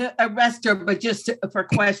to arrest her, but just for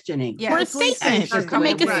questioning. Yeah. Or a At least statement. for Or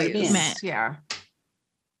make a right. statement. Yeah.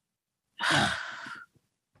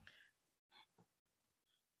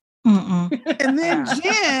 Mm-mm. And then Yeah.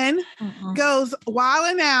 Jen Mm-mm. goes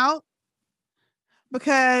wilding out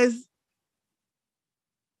because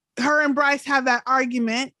her and Bryce have that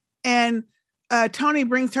argument, and Tony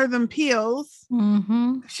brings her them pills.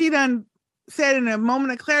 Mhm. She done said in a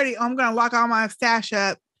moment of clarity, "Oh, I'm gonna lock all my stash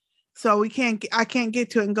up, so I can't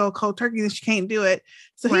get to it and go cold turkey." And she can't do it,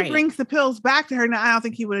 so he Right. brings the pills back to her. Now I don't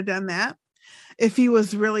think he would have done that if he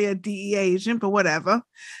was really a DEA agent, but whatever.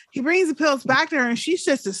 He brings the pills back to her, and she's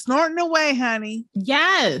just snorting away, honey,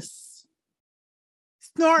 Yes.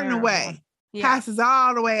 snorting Terrible. away. Yeah. Passes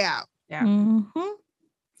all the way out. Yeah. Mhm.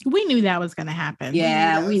 We knew that was going to happen.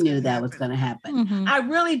 Yeah, we knew gonna that was happen. going to happen. Mhm. I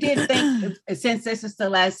really did think since this is the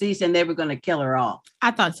last season, they were going to kill her off. I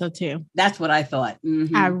thought so too. That's what I thought.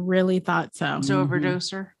 Mhm. I really thought so. Mhm.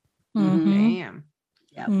 Overdoser. Mhm.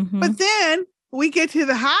 Damn. Mhm. But then we get to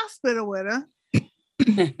the hospital with her.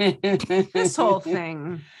 This whole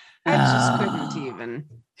thing. I just couldn't even.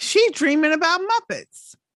 She dreaming about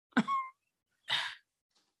Muppets.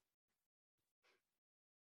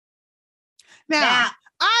 Now,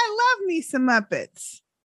 I love me some Muppets.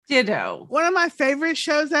 Ditto. One of my favorite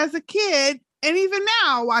shows as a kid, and even now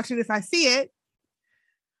I'll watch it if I see it.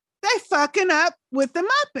 They fucking up with the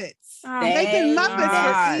Muppets. Oh, Making They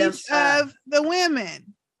Muppets messed for each up. of the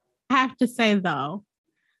women. I have to say though,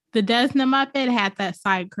 the Desna Muppet had that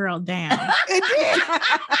side curl down. It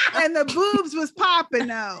did. And the boobs was popping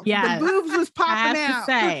though. Yes. The boobs was I popping have out.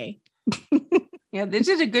 to say, Yeah, they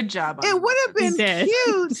did a good job on It would have been did.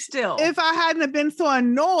 cute Still. if I hadn't have been so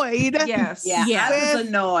annoyed. Yes. Yeah, Yeah. I was With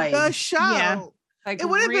annoyed. The show. Yeah. Like It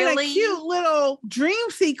would have been a cute little dream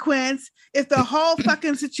sequence if the whole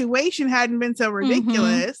fucking situation hadn't been so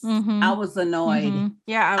ridiculous. Mhm. I was annoyed. Mhm.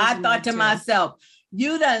 Yeah. I was thought to annoyed, too. myself,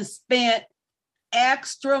 you done spent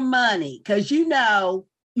extra money because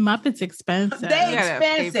Muppets expensive. They- You gotta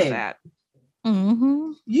pay for expensive. that.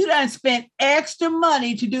 Mhm. you done spent extra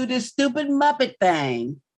money to do this stupid Muppet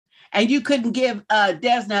thing, and you couldn't give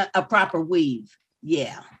Desna a proper weave.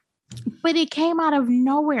 Yeah. But it came out of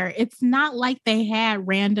nowhere. It's not like they had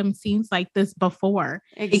random scenes like this before.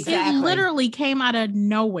 Exactly. It literally came out of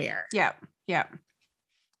nowhere. Yeah.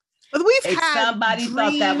 But we've If had somebody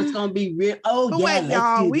thought that was going to be real. Oh, But yeah, wait, let's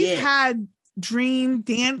y'all, do we've this. had dream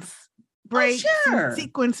dance breaks sure. and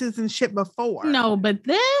sequences and shit before. No, but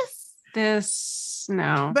No.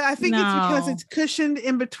 But I think it's because No. it's cushioned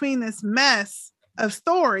in between this mess of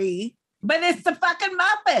story. But it's the fucking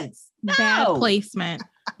Muppets. bad No. placement.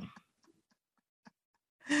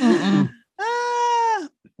 Mm-mm. Ah,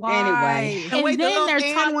 Why? Anyway. and And wait, then they're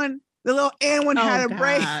the little Ann one Oh, had a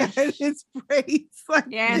break gosh. and its braids. Like,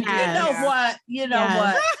 Yeah, You know Yes. what? You know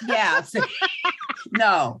Yes. what? Yeah. see,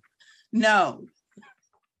 no.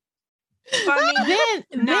 Funny.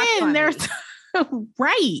 Then Not they're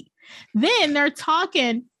right. Then they're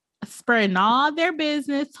talking, spreading all their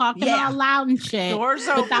business, talking Yeah. all loud and shit. Doors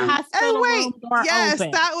With the open. hospital And wait, room door yes,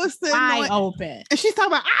 open. that was the Wide annoying- open. And she's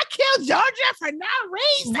talking about, I killed Georgia for no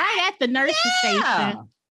reason. Right at the nurse's Yeah. station.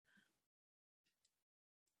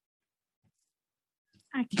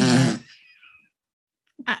 I can't.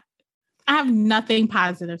 I have nothing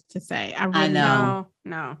positive to say. I really know.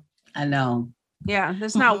 No. I know. Yeah,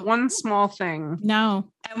 there's not one small thing. No.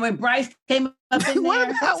 And when Bryce came up in What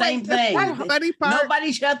there, about, same like, thing. that funny part?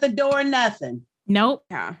 Nobody shut the door, nothing. Nope.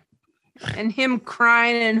 Yeah. And him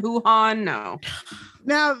crying and hoo-hawing, no.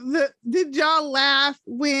 Now, did y'all laugh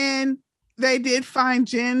when they did find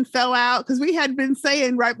Jen fell out? Because we had been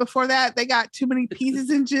saying right before that they got too many pieces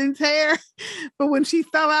in Jen's hair. But when she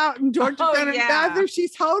fell out and Georgia Oh, found her yeah. bathroom,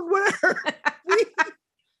 she's holding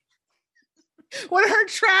one of her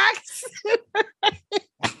tracks.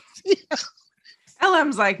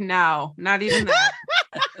 LM's like, no, not even that.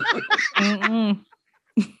 Mm-mm.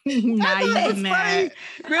 Not thought it was even funny.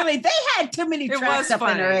 that. Really, they had too many It tracks was up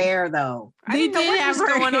in her funny. hair, though. I didn't know what was her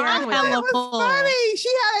going hair on with hella it. It was full. funny. She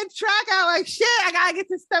had a track out like, shit, I gotta get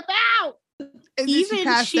this stuff out. And then Even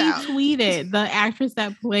passed she out. tweeted, the actress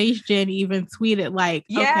that plays Jen even tweeted, like,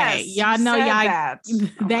 Yes, okay, y'all know said y'all that. Oh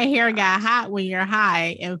that my hair God. got hot when you're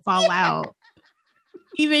high and fall out.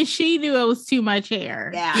 Even she knew it was too much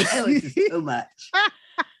hair. Yeah, it was just too much.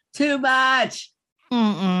 Too much.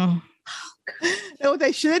 Mm-mm. And what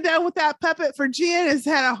they should have done with that puppet for Jen is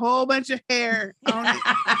had a whole bunch of hair on it.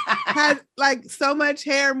 Had like so much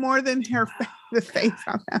hair more than the face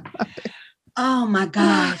on that puppet. Oh my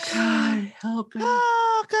gosh. God, help me.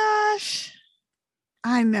 Oh gosh.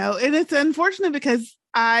 I know. And it's unfortunate because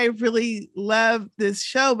I really loved this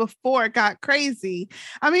show before it got crazy.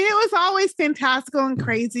 I mean, it was always fantastical and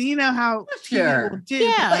crazy. You know how Sure. people do.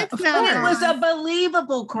 Yeah, But it's of now It was a gone.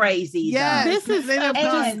 believable crazy. Yes. though. This is They don't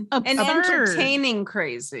just and And absurd. entertaining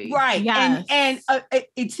crazy. Right. Yes. And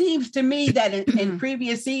it seems to me that in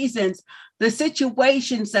previous seasons, the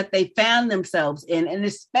situations that they found themselves in, and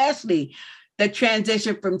especially the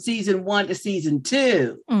transition from season 1 to season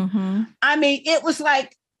 2, Mhm. I mean, it was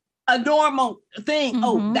like a normal thing.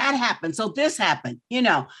 Oh, Mhm. that happened. So this happened.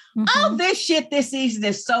 Mhm. All this shit this season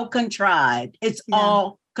is so contrived. It's Yeah.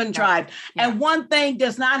 all contrived. Yeah. And one thing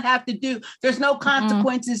does not have to do, there's no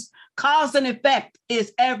consequences. Cause and effect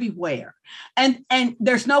is everywhere. And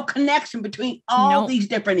there's no connection between all Nope. these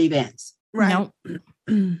different events. Right.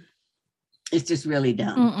 Nope. It's just really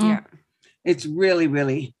dumb. Mm-mm. Yeah. It's really,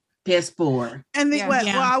 really piss poor. And Yeah.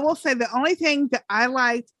 well, I will say the only thing that I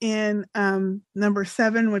liked in number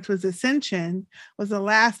 7, which was Ascension, was the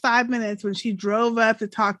last 5 minutes when she drove up to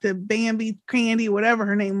talk to Bambi, Candy, whatever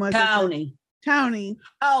her name was. Tony. Tony.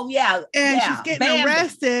 Oh, yeah. And yeah. she's getting Bambi.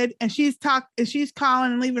 arrested and she's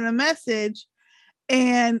calling and leaving a message.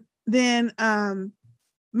 And then Mr.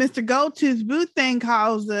 Goldtooth's boot thing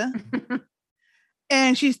calls her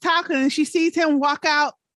and she's talking and she sees him walk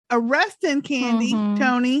out arresting Candy, Mhm.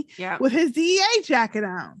 Tony, Yeah. with his DEA jacket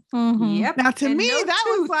on. Mhm. Yep. Now, to And me, no that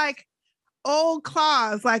was tooth. like old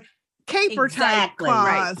claws, like caper Exactly, type claws,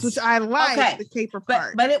 right. which I like Okay, the caper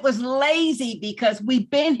part. But it was lazy because we've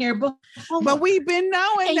been here before. But we've been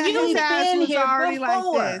knowing And that you've his ass been was here already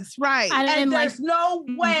before. like this, right? I And didn't like. there's no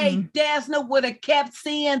way Desna would have kept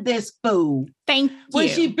seeing this fool Thank when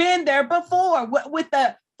you. she been there before with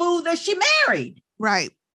the fool that she married.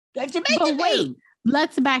 Right. The Jamaican But wait, dude.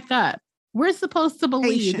 Let's back up. We're supposed to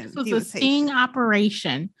believe Haitian. this was He a was sting Haitian.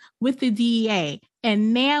 operation with the DEA,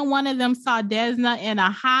 and now one of them saw Desna in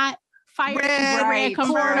a hot fire Red, red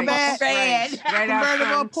convertible. Corvette. Red. Right out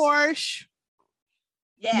Convertible front. Porsche,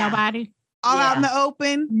 Yeah. Nobody. all out in Yeah. the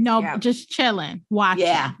open. No, Yeah. just chilling, watching.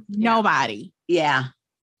 Yeah. Nobody. Yeah.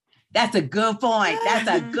 That's a good point. That's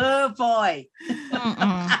a good point.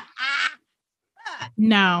 Mm-mm.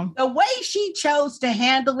 No. The way she chose to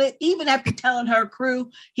handle it, even after telling her crew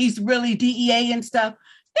he's really DEA and stuff,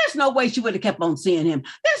 There's no way she would have kept on seeing him.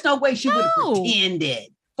 There's no way she would have No. pretended.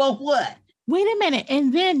 For what? Wait a minute.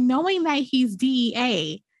 And then knowing that he's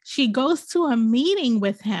DEA, she goes to a meeting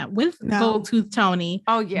with him, with No. Gold Tooth Tony,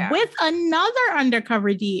 Oh yeah. with another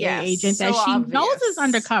undercover DEA Yes, agent that so she knows obvious. is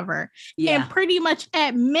undercover Yeah. and pretty much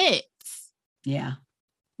admits Yeah.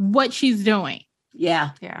 what she's doing.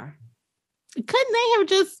 Yeah. Yeah. Couldn't they have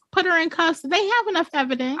just put her in cuffs? They have enough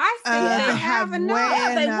evidence. I think Yeah. they have enough. Yeah,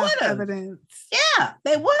 way they enough would've. evidence. Yeah.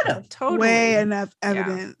 They would have. Totally. Way enough Yeah.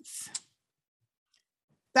 evidence.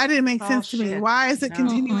 That didn't make Oh, sense to me. shit. Why is it No.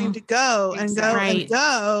 continuing to go and go Exactly. and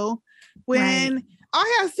go when all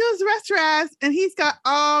he has to do is arrest her ass and he's got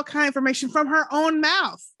all kind of information from her own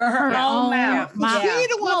mouth? For her Her own own mouth. mouth. She Yeah.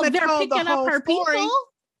 the one Well, that they're told the picking whole up her story. people.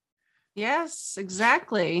 Yes,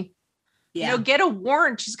 exactly. Yeah. You know, get a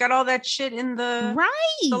warrant. She's got all that shit in the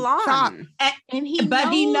Right. salon. Stop. And he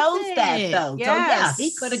But he knows it. that though. Yes. So yeah,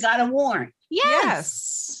 he could have got a warrant.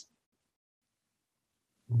 Yes.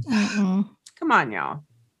 Mm-mm. Come on, y'all.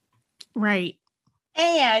 Right.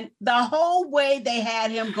 And the whole way they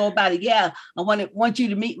had him go about it, yeah, I want you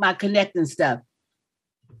to meet my connecting stuff.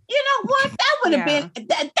 You know what? That would have Yeah. been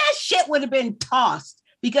that shit would have been tossed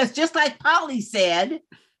because just like Polly said,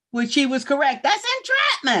 which she was correct, that's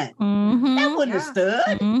entrapment. Mm-hmm. That wouldn't have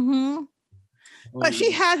stood. Mm-hmm. But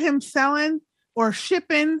she had him selling or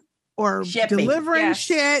shipping or Shipping. delivering Yes.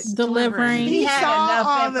 shit. Delivering. He He had saw enough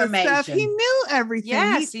all the stuff. information. He knew everything.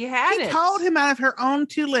 Yes, he had He it. told him out of her own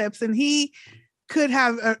two lips, and he could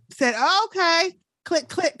have said, "Okay, click,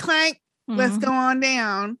 click, clank. Let's go on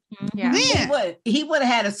down." Yeah. Then He would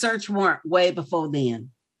have had a search warrant way before then.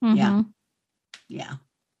 Mm-hmm. Yeah. Yeah.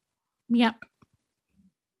 Yep.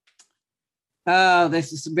 Oh,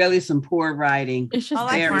 this is really some poor writing. It's just All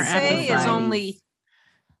I Very can say is episodic. only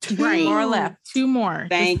two Right. more left. Two more.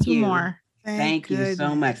 Thank Just two you. more. Thank you so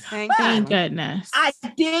goodness. much. Thank Thank you. goodness. I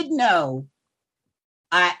did know.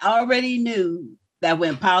 I already knew that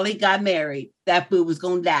when Polly got married, that fool was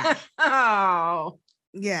gonna die. Oh,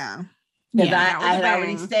 Yeah, Because Yeah. I had Bang.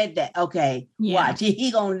 already said that. Okay, Yeah. watch.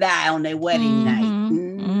 He gonna die on their wedding night.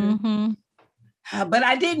 Mhm. Mhm. Mhm. But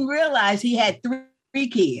I didn't realize he had three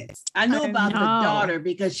kids. I knew I didn't about the know. daughter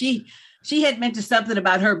because she had mentioned something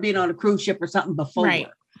about her being on a cruise ship or something before. Right.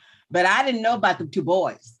 But I didn't know about the two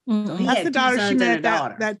boys. So he Mhm. that's had the two daughter she sons met and at a that,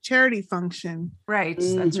 daughter. that charity function, right.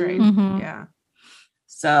 That's right. Mhm. Yeah.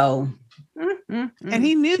 So and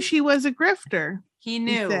he knew she was a grifter. He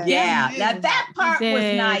knew. said. yeah, he now knew. that part was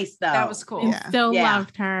did. nice though. That was cool. And Yeah. still Yeah.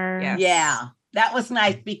 loved her. Yeah. Yeah, that was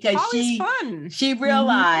nice because Always fun. she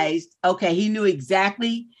realized, okay, he knew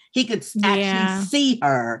exactly, he could Yeah. actually see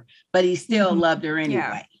her, but he still Mhm. loved her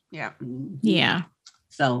anyway. Yeah. Mhm. Yeah.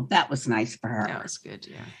 So that was nice for her. That was good.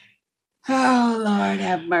 Yeah. Oh, Lord,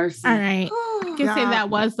 have mercy. All right. I can say God. that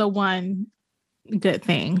was the one good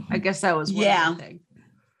thing. I guess that was one Yeah. thing.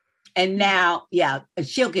 And now, yeah,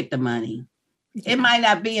 she'll get the money. Yeah. It might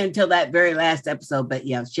not be until that very last episode, but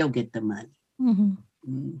yeah, she'll get the money. Mhm.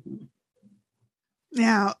 Mhm.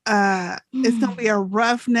 Now, it's gonna be a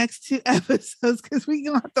rough next two episodes because we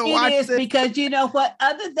gonna have to watch It is this. because you know what?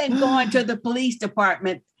 Other than going to the police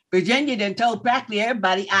department, Virginia done told practically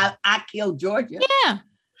everybody I killed Georgia, Yeah.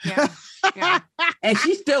 Yeah. Yeah. and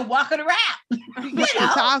she's still walking around. We're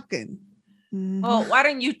know. talking. Mhm. Well, why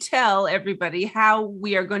don't you tell everybody how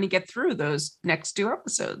we are going to get through those next two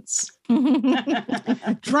episodes?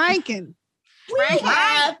 Drinking.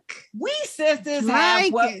 We sisters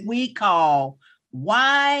have what Drinking. we call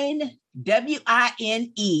wine, WINE, and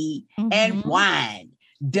Mhm. wine,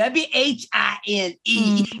 WHINE.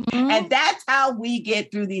 Mhm. And that's how we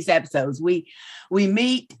get through these episodes. We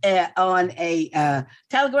meet on a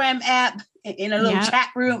Telegram app in a little Yep. chat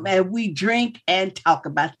room, and we drink and talk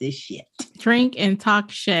about this shit. Drink and talk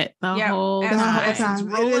shit the Yeah, whole as- time. as it's It is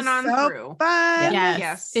rolling on so through. Fun. Yes.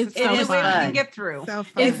 Yes. It's It's the so only way we fun. can get through. So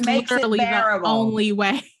fun. It makes it literally bearable. the only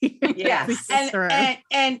way. Yeah. to get through.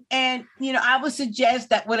 And you know, I would suggest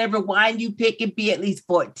that whatever wine you pick, it be at least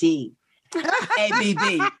 14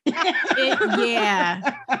 ABV.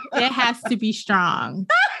 Yeah, it has to be strong.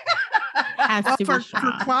 Has Well, to for be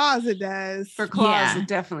strong. claws, it does. For claws, Yeah. it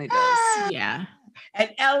definitely does. Yeah, And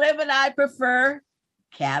Ellen and I prefer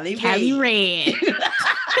Cali Cali Red. Red.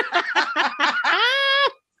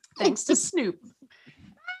 Thanks to Snoop.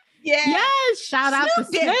 Yeah. Yes, shout out to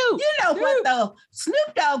did- Snoop. You know what though?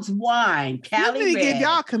 Snoop Dogg's wine, You Cali need to give Red.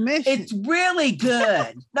 y'all commission. It's really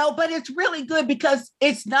good. No, but it's really good because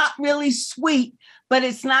it's not really sweet, but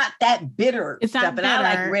it's not that bitter It's stuff. not And I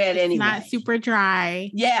like bitter. red It's anyway. not super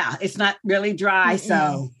dry. Yeah, it's not really dry.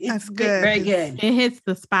 So it's That's good. Very good. It hits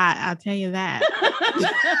the spot. I'll tell you that.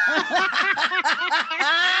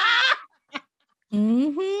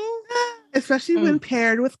 Especially when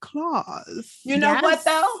paired with claws. You know what,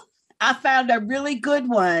 though? I found a really good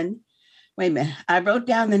one. Wait a minute. I wrote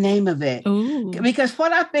down the name of it. Ooh. Because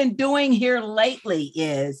what I've been doing here lately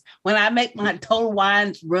is when I make my Total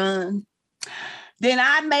Wines run, then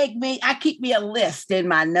I keep me a list in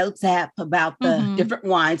my notes app about the different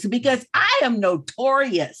wines because I am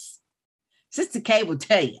notorious. Sister K will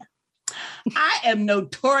tell you, I am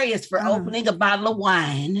notorious for opening a bottle of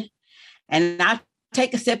wine and I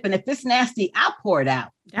take a sip, and if it's nasty, I'll pour it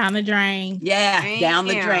out. Down the drain. Yeah, down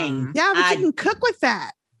the drain. Yeah, but you can cook with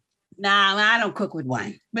that. Nah, I don't cook with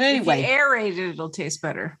wine. But anyway. If you aerate it, it'll taste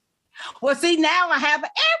better. Well, see, now I have an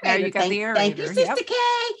aerator. Now you got the aerator. Thank you, Sister K.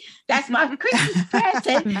 That's my Christmas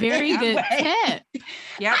present. Very good tip.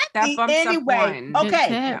 Yep, that bumps up wine.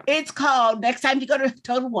 Okay, it's called, next time you go to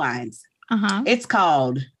Total Wines, it's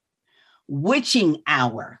called Witching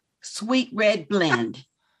Hour Sweet Red Blend.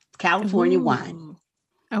 California wine.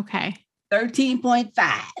 Okay. 13.5.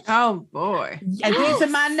 Oh, boy. Yes. And these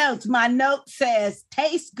are my notes. My note says,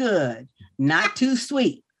 tastes good, not too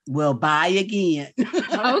sweet. We'll buy again.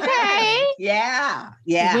 Okay. Yeah.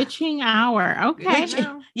 Witching Hour. Okay.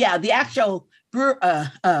 The actual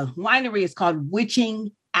winery is called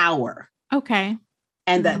Witching Hour. Okay.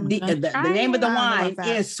 And the name of the wine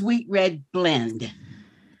is Sweet Red Blend.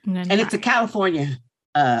 And it's a California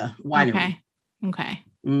winery. Okay.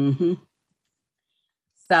 Mm-hmm.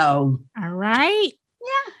 So. All right.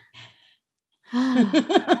 Yeah.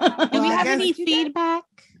 Do we have any feedback?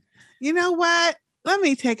 You know what? Let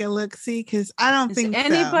me take a look, see, because I don't think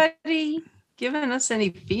anybody giving us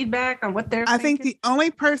any feedback on what they're thinking? I think the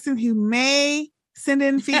only person who may send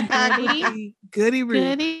in feedback would be Goody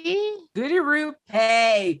Root. Goody Root.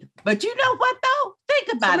 Hey, but you know what though?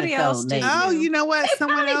 Think about Somebody it else though. Oh, you know what?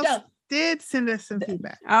 Someone else did send us some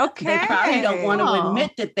feedback. Okay. They probably don't want to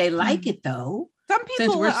admit that they like it though. Some people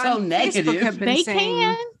since we're so negative have been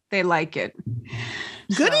saying they like it.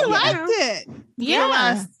 Goody liked it. Yeah.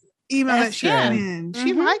 Last email that she sent in.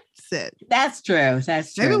 She likes it. That's true.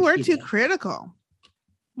 That's true. Maybe we're too critical.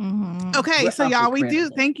 Okay, so y'all, we do.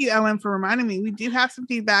 Thank you, Ellen, for reminding me. We do have some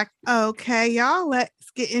feedback. Okay, y'all,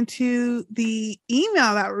 let's get into the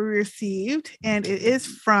email that we received, and it is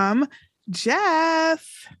from Jeff.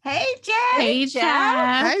 Hey, Jeff. Hey, Jeff.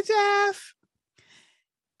 Hi, Jeff.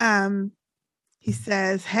 He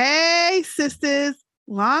says, "Hey, sisters,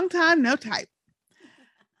 long time no type.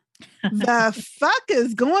 The fuck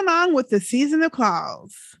is going on with the season of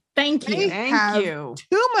claws? Thank you. Thank you.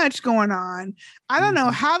 Too much going on. I don't know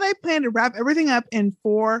how they plan to wrap everything up in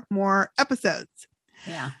 4 more episodes.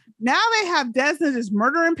 Yeah. Now they have Desna just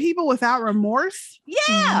murdering people without remorse.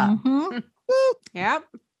 Yeah. Boop. Yep.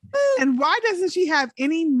 And why doesn't she have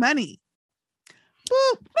any money?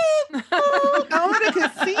 Boop. Boop. Owned a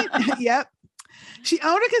casino. Yep. She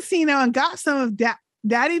owned a casino and got some of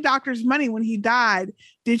Daddy Doctor's money when he died.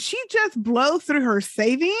 Did she just blow through her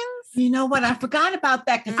savings? You know what? I forgot about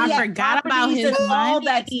that. I forgot about his and all money.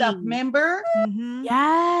 that stuff. Remember?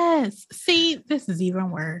 Yes. See, this is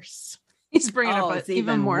even worse. He's bringing up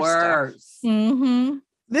even more worse. Mm-hmm.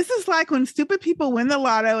 This is like when stupid people win the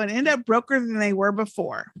lotto and end up broker than they were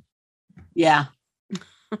before. Yeah.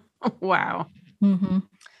 Wow. Mm-hmm.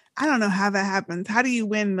 I don't know how that happens. How do you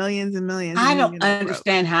win millions and millions? I don't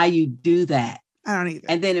understand how you do that. I don't either.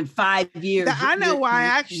 And then in 5 years, I know why.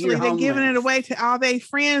 Actually, they're giving it away to all their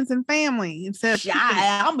friends and family instead of.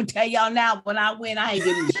 I'm gonna tell y'all now. When I win, I ain't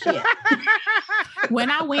giving a shit. When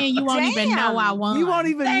I win, you won't even know I won. You won't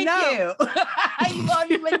even know. You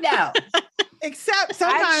won't even know. Except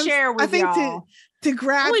sometimes I'd share with I think y'all. to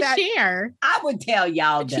grab that. Share. I would tell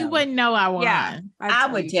y'all. But you wouldn't know I won. Yeah, I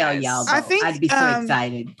would tell y'all. I think I'd be so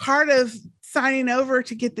excited. Part of signing over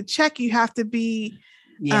to get the check, you have to be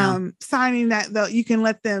signing that though. You can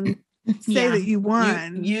let them say that you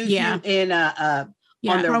won. Use you in on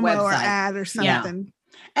their promo website or ad or something.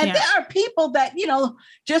 And there are people that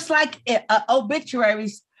just like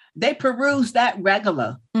obituaries, they peruse that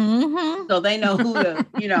regular, so they know who to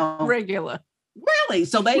regular. Really,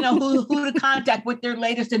 so they know who to contact with their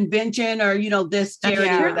latest invention or this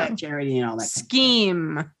charity or that charity and all that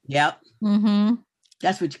scheme. Yep,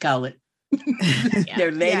 that's what you call it.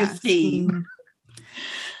 Their latest scheme.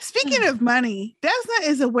 Speaking of money, Desna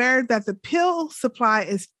is aware that the pill supply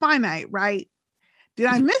is finite, right? Did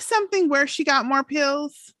I miss something where she got more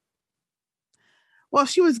pills? Well,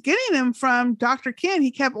 she was getting them from Dr. Ken.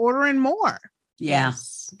 He kept ordering more.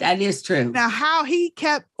 Yes, that is true. Now, how he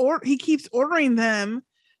keeps ordering them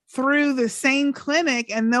through the same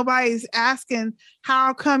clinic and nobody's asking,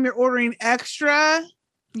 how come you're ordering extra?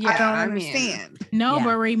 I don't understand. No, Yeah.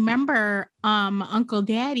 but remember, Uncle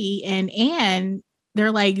Daddy and Ann,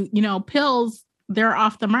 they're like, pills, they're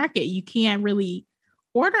off the market. You can't really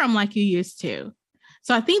order them like you used to.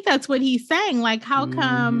 So I think that's what he's saying. Like, how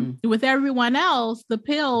come with everyone else, the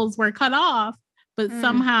pills were cut off, but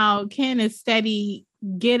somehow Ken is steady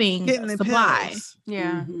getting the supply. pills.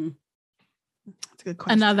 Yeah. That's a good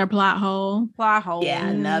question. Another plot hole. Plot hole. Yeah,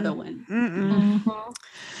 another one. Mhm.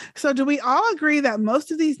 So do we all agree that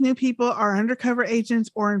most of these new people are undercover agents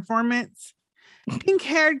or informants?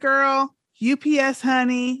 Pink-haired girl, UPS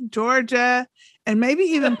honey, Georgia, and maybe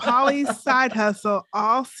even Polly's side hustle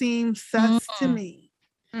all seem sus to me.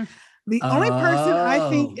 The only person I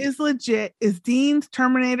think is legit is Dean's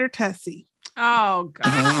Terminator Tessie. Oh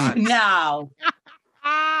God. No.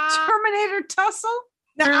 Terminator Tussle?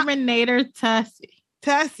 Terminator Tussie.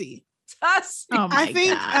 Tessie. Tussle. Oh my I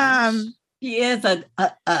think gosh. She is a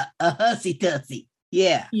hussy tussy.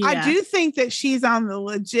 Yeah. I do think that she's on the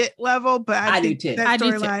legit level, but I do think too. that I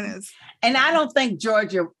do too. storyline is. And I don't think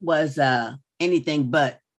Georgia was anything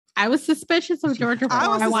but. I was suspicious of Georgia for I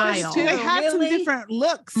was a suspicious while. too. They had some Really? different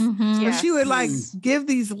looks. Mhm. But she would like Yes. give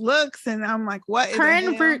these looks, and I'm like, what? in Her the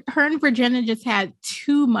and, hell? her and Virginia just had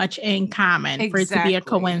too much in common for it to be a Exactly.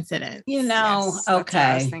 coincidence. You know, Yes, that's what I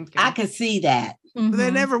was okay. thinking. I could see that. But they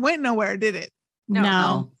Mhm. never went nowhere, did it?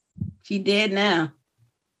 No. She did now.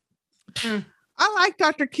 I like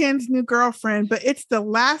Dr. Ken's new girlfriend, but it's the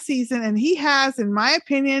last season, and he has, in my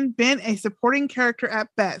opinion, been a supporting character at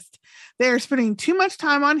best. They are spending too much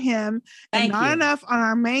time on him and Thank not you. enough on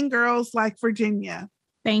our main girls like Virginia.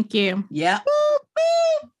 Thank you. Yep.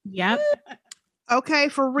 Yep. Okay,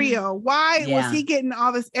 for real. Why was Yeah. he getting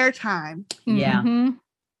all this airtime Yeah. Mhm.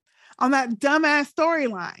 on that dumbass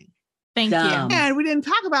storyline? Thank Dumb. you. And we didn't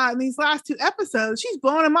talk about it in these last two episodes. She's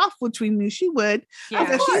blowing him off, which we knew she would. Yeah.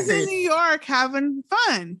 Because she's in course. New York having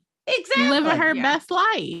fun. Exactly. Living her Yeah. best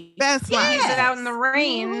life. Best Yeah. life. Sit out in the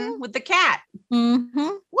rain Mhm. with the cat.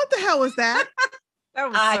 Mhm. What the hell was that? That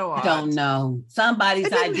was I so odd. don't know. Somebody's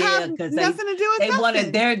It didn't idea have because nothing to do with they nothing.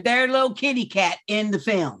 wanted their little kitty cat in the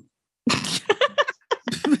film.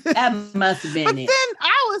 That must have But been then it.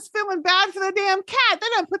 I was feeling bad for the damn cat. They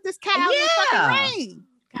done put this cat out in the Yeah. fucking rain.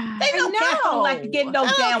 God. They don't cat don't like to get no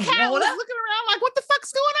That damn little cat water. was looking around like, what the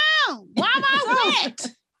fuck's going on? Why am I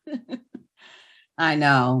wet? I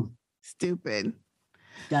know. Stupid.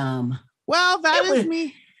 Dumb. Well, that It is was-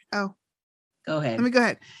 me. Oh, Go ahead. let me go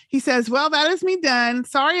ahead. He says, well, that is me done.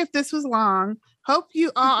 Sorry if this was long. Hope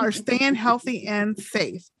you all are staying healthy and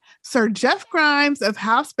safe. Sir Jeff Grimes of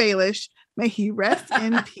House Baelish, may he rest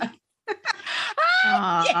in peace.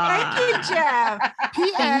 Thank you, Jeff. Thank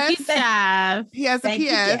you, P.S. Jeff. He has a Thank you,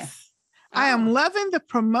 P.S. Jeff. I am loving the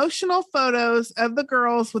promotional photos of the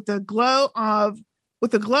girls with the glow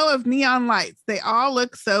of neon lights. They all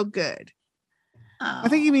look so good. I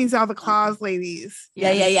think he means all the Claus ladies.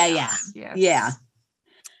 Yeah. Yes. Yeah.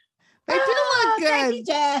 They do Oh, look thank you,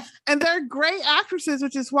 good. Jeff. And they're great actresses,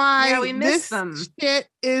 which is why Yeah, we miss this them. shit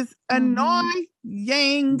is annoying.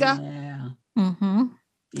 Yeah. Mm-hmm.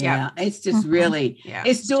 Yeah. It's just Mhm. really, Yeah.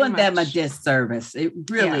 it's too doing them a much. disservice. It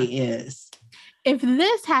really is. If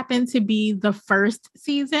this happened to be the first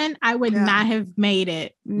season, I would Yeah. not have made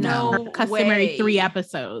it. No Our customary way. 3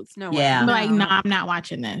 episodes. No way. Yeah. I'm like, No. no, I'm not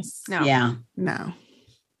watching this. No. Yeah. No,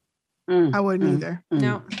 Mm, I wouldn't mm, either. mm.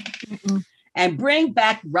 No. And bring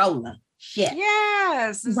back Roller. Shit.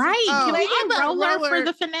 Yes. this is- Right. Oh, Can we I get bet Roller for Roller-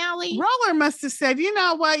 the finale? Roller must have said, you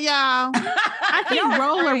know what, y'all? I think You're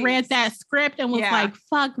Roller right. read that script and was Yeah. like,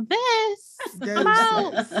 fuck this. I'm Go.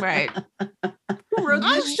 out. Right. Who wrote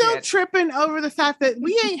I'm this still shit? tripping over the fact that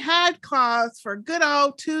we ain't had Claus for good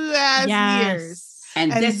old 2 years.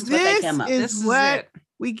 And And this is what they come up. is This is what it.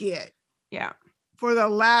 we get Yeah. for the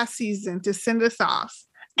last season to send us off.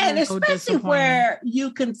 And So especially disappointing. where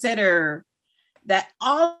you consider that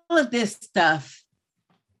all of this stuff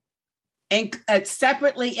and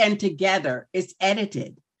separately and together is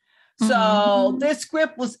edited. So Mhm. this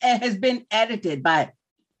script has been edited by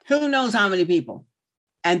who knows how many people,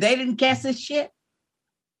 and they didn't catch this shit.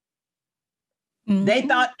 They Mhm.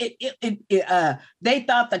 thought they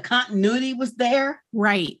thought the continuity was there.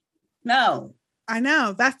 Right. No, I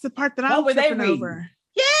know. That's the part that What I'm were they tripping reading? over.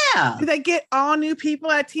 yeah, Did they get all new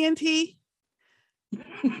people at TNT?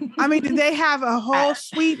 I mean, did they have a whole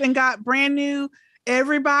sweep and got brand new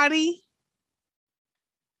everybody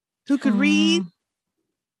who could read?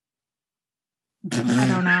 I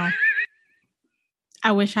don't know.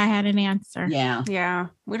 I wish I had an answer. yeah. Yeah.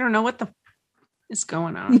 We don't know what the is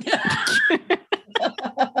going on.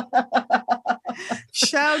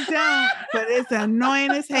 Show don't, but it's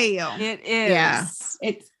annoying as hell. It is. Yeah.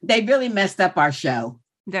 They really messed up our show.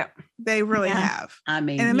 Yeah. They really have. I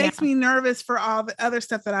mean, And it makes me nervous for all the other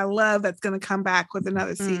stuff that I love that's going to come back with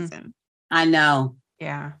another season. I know.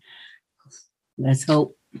 Yeah. Let's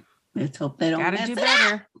hope. Let's hope they don't Gotta mess do it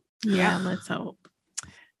better. up. Yeah, let's hope.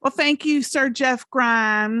 Well, thank you, Sir Jeff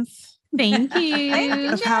Grimes Thank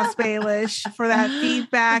you. of House Baelish for that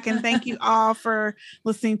feedback. And thank you all for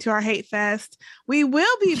listening to our Hate Fest. We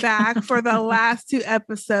will be back for the last 2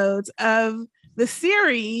 episodes of the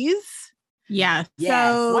series. Yes.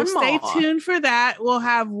 So One stay more. tuned for that. We'll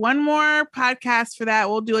have one more podcast for that.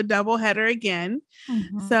 We'll do a double header again.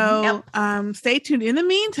 Mhm. So stay tuned. In the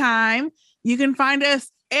meantime, you can find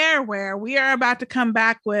us everywhere. We are about to come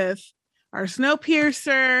back with our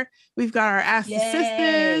Snowpiercer. We've got our Ask the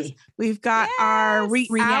Sisters. Yay. We've got our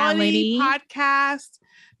reality podcast.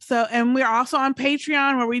 So, and we're also on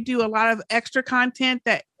Patreon where we do a lot of extra content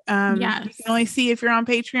that you can only see if you're on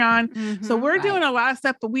Patreon. So we're doing a lot of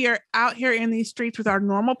stuff, but we are out here in these streets with our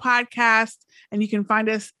normal podcast, and you can find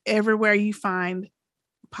us everywhere you find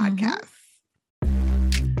podcasts.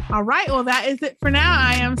 All right. Well, that is it for now.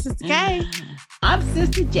 I am Sister K. I'm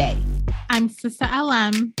Sister J. I'm Sister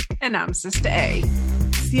LM. And I'm Sister A.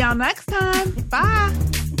 See y'all next time. Bye.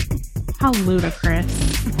 How ludicrous.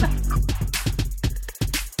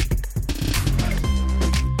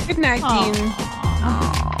 Good night, Dean.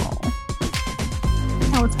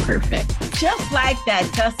 That was perfect. Just like that,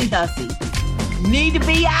 Tussy Hussy. Need to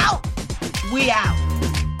be out? We out.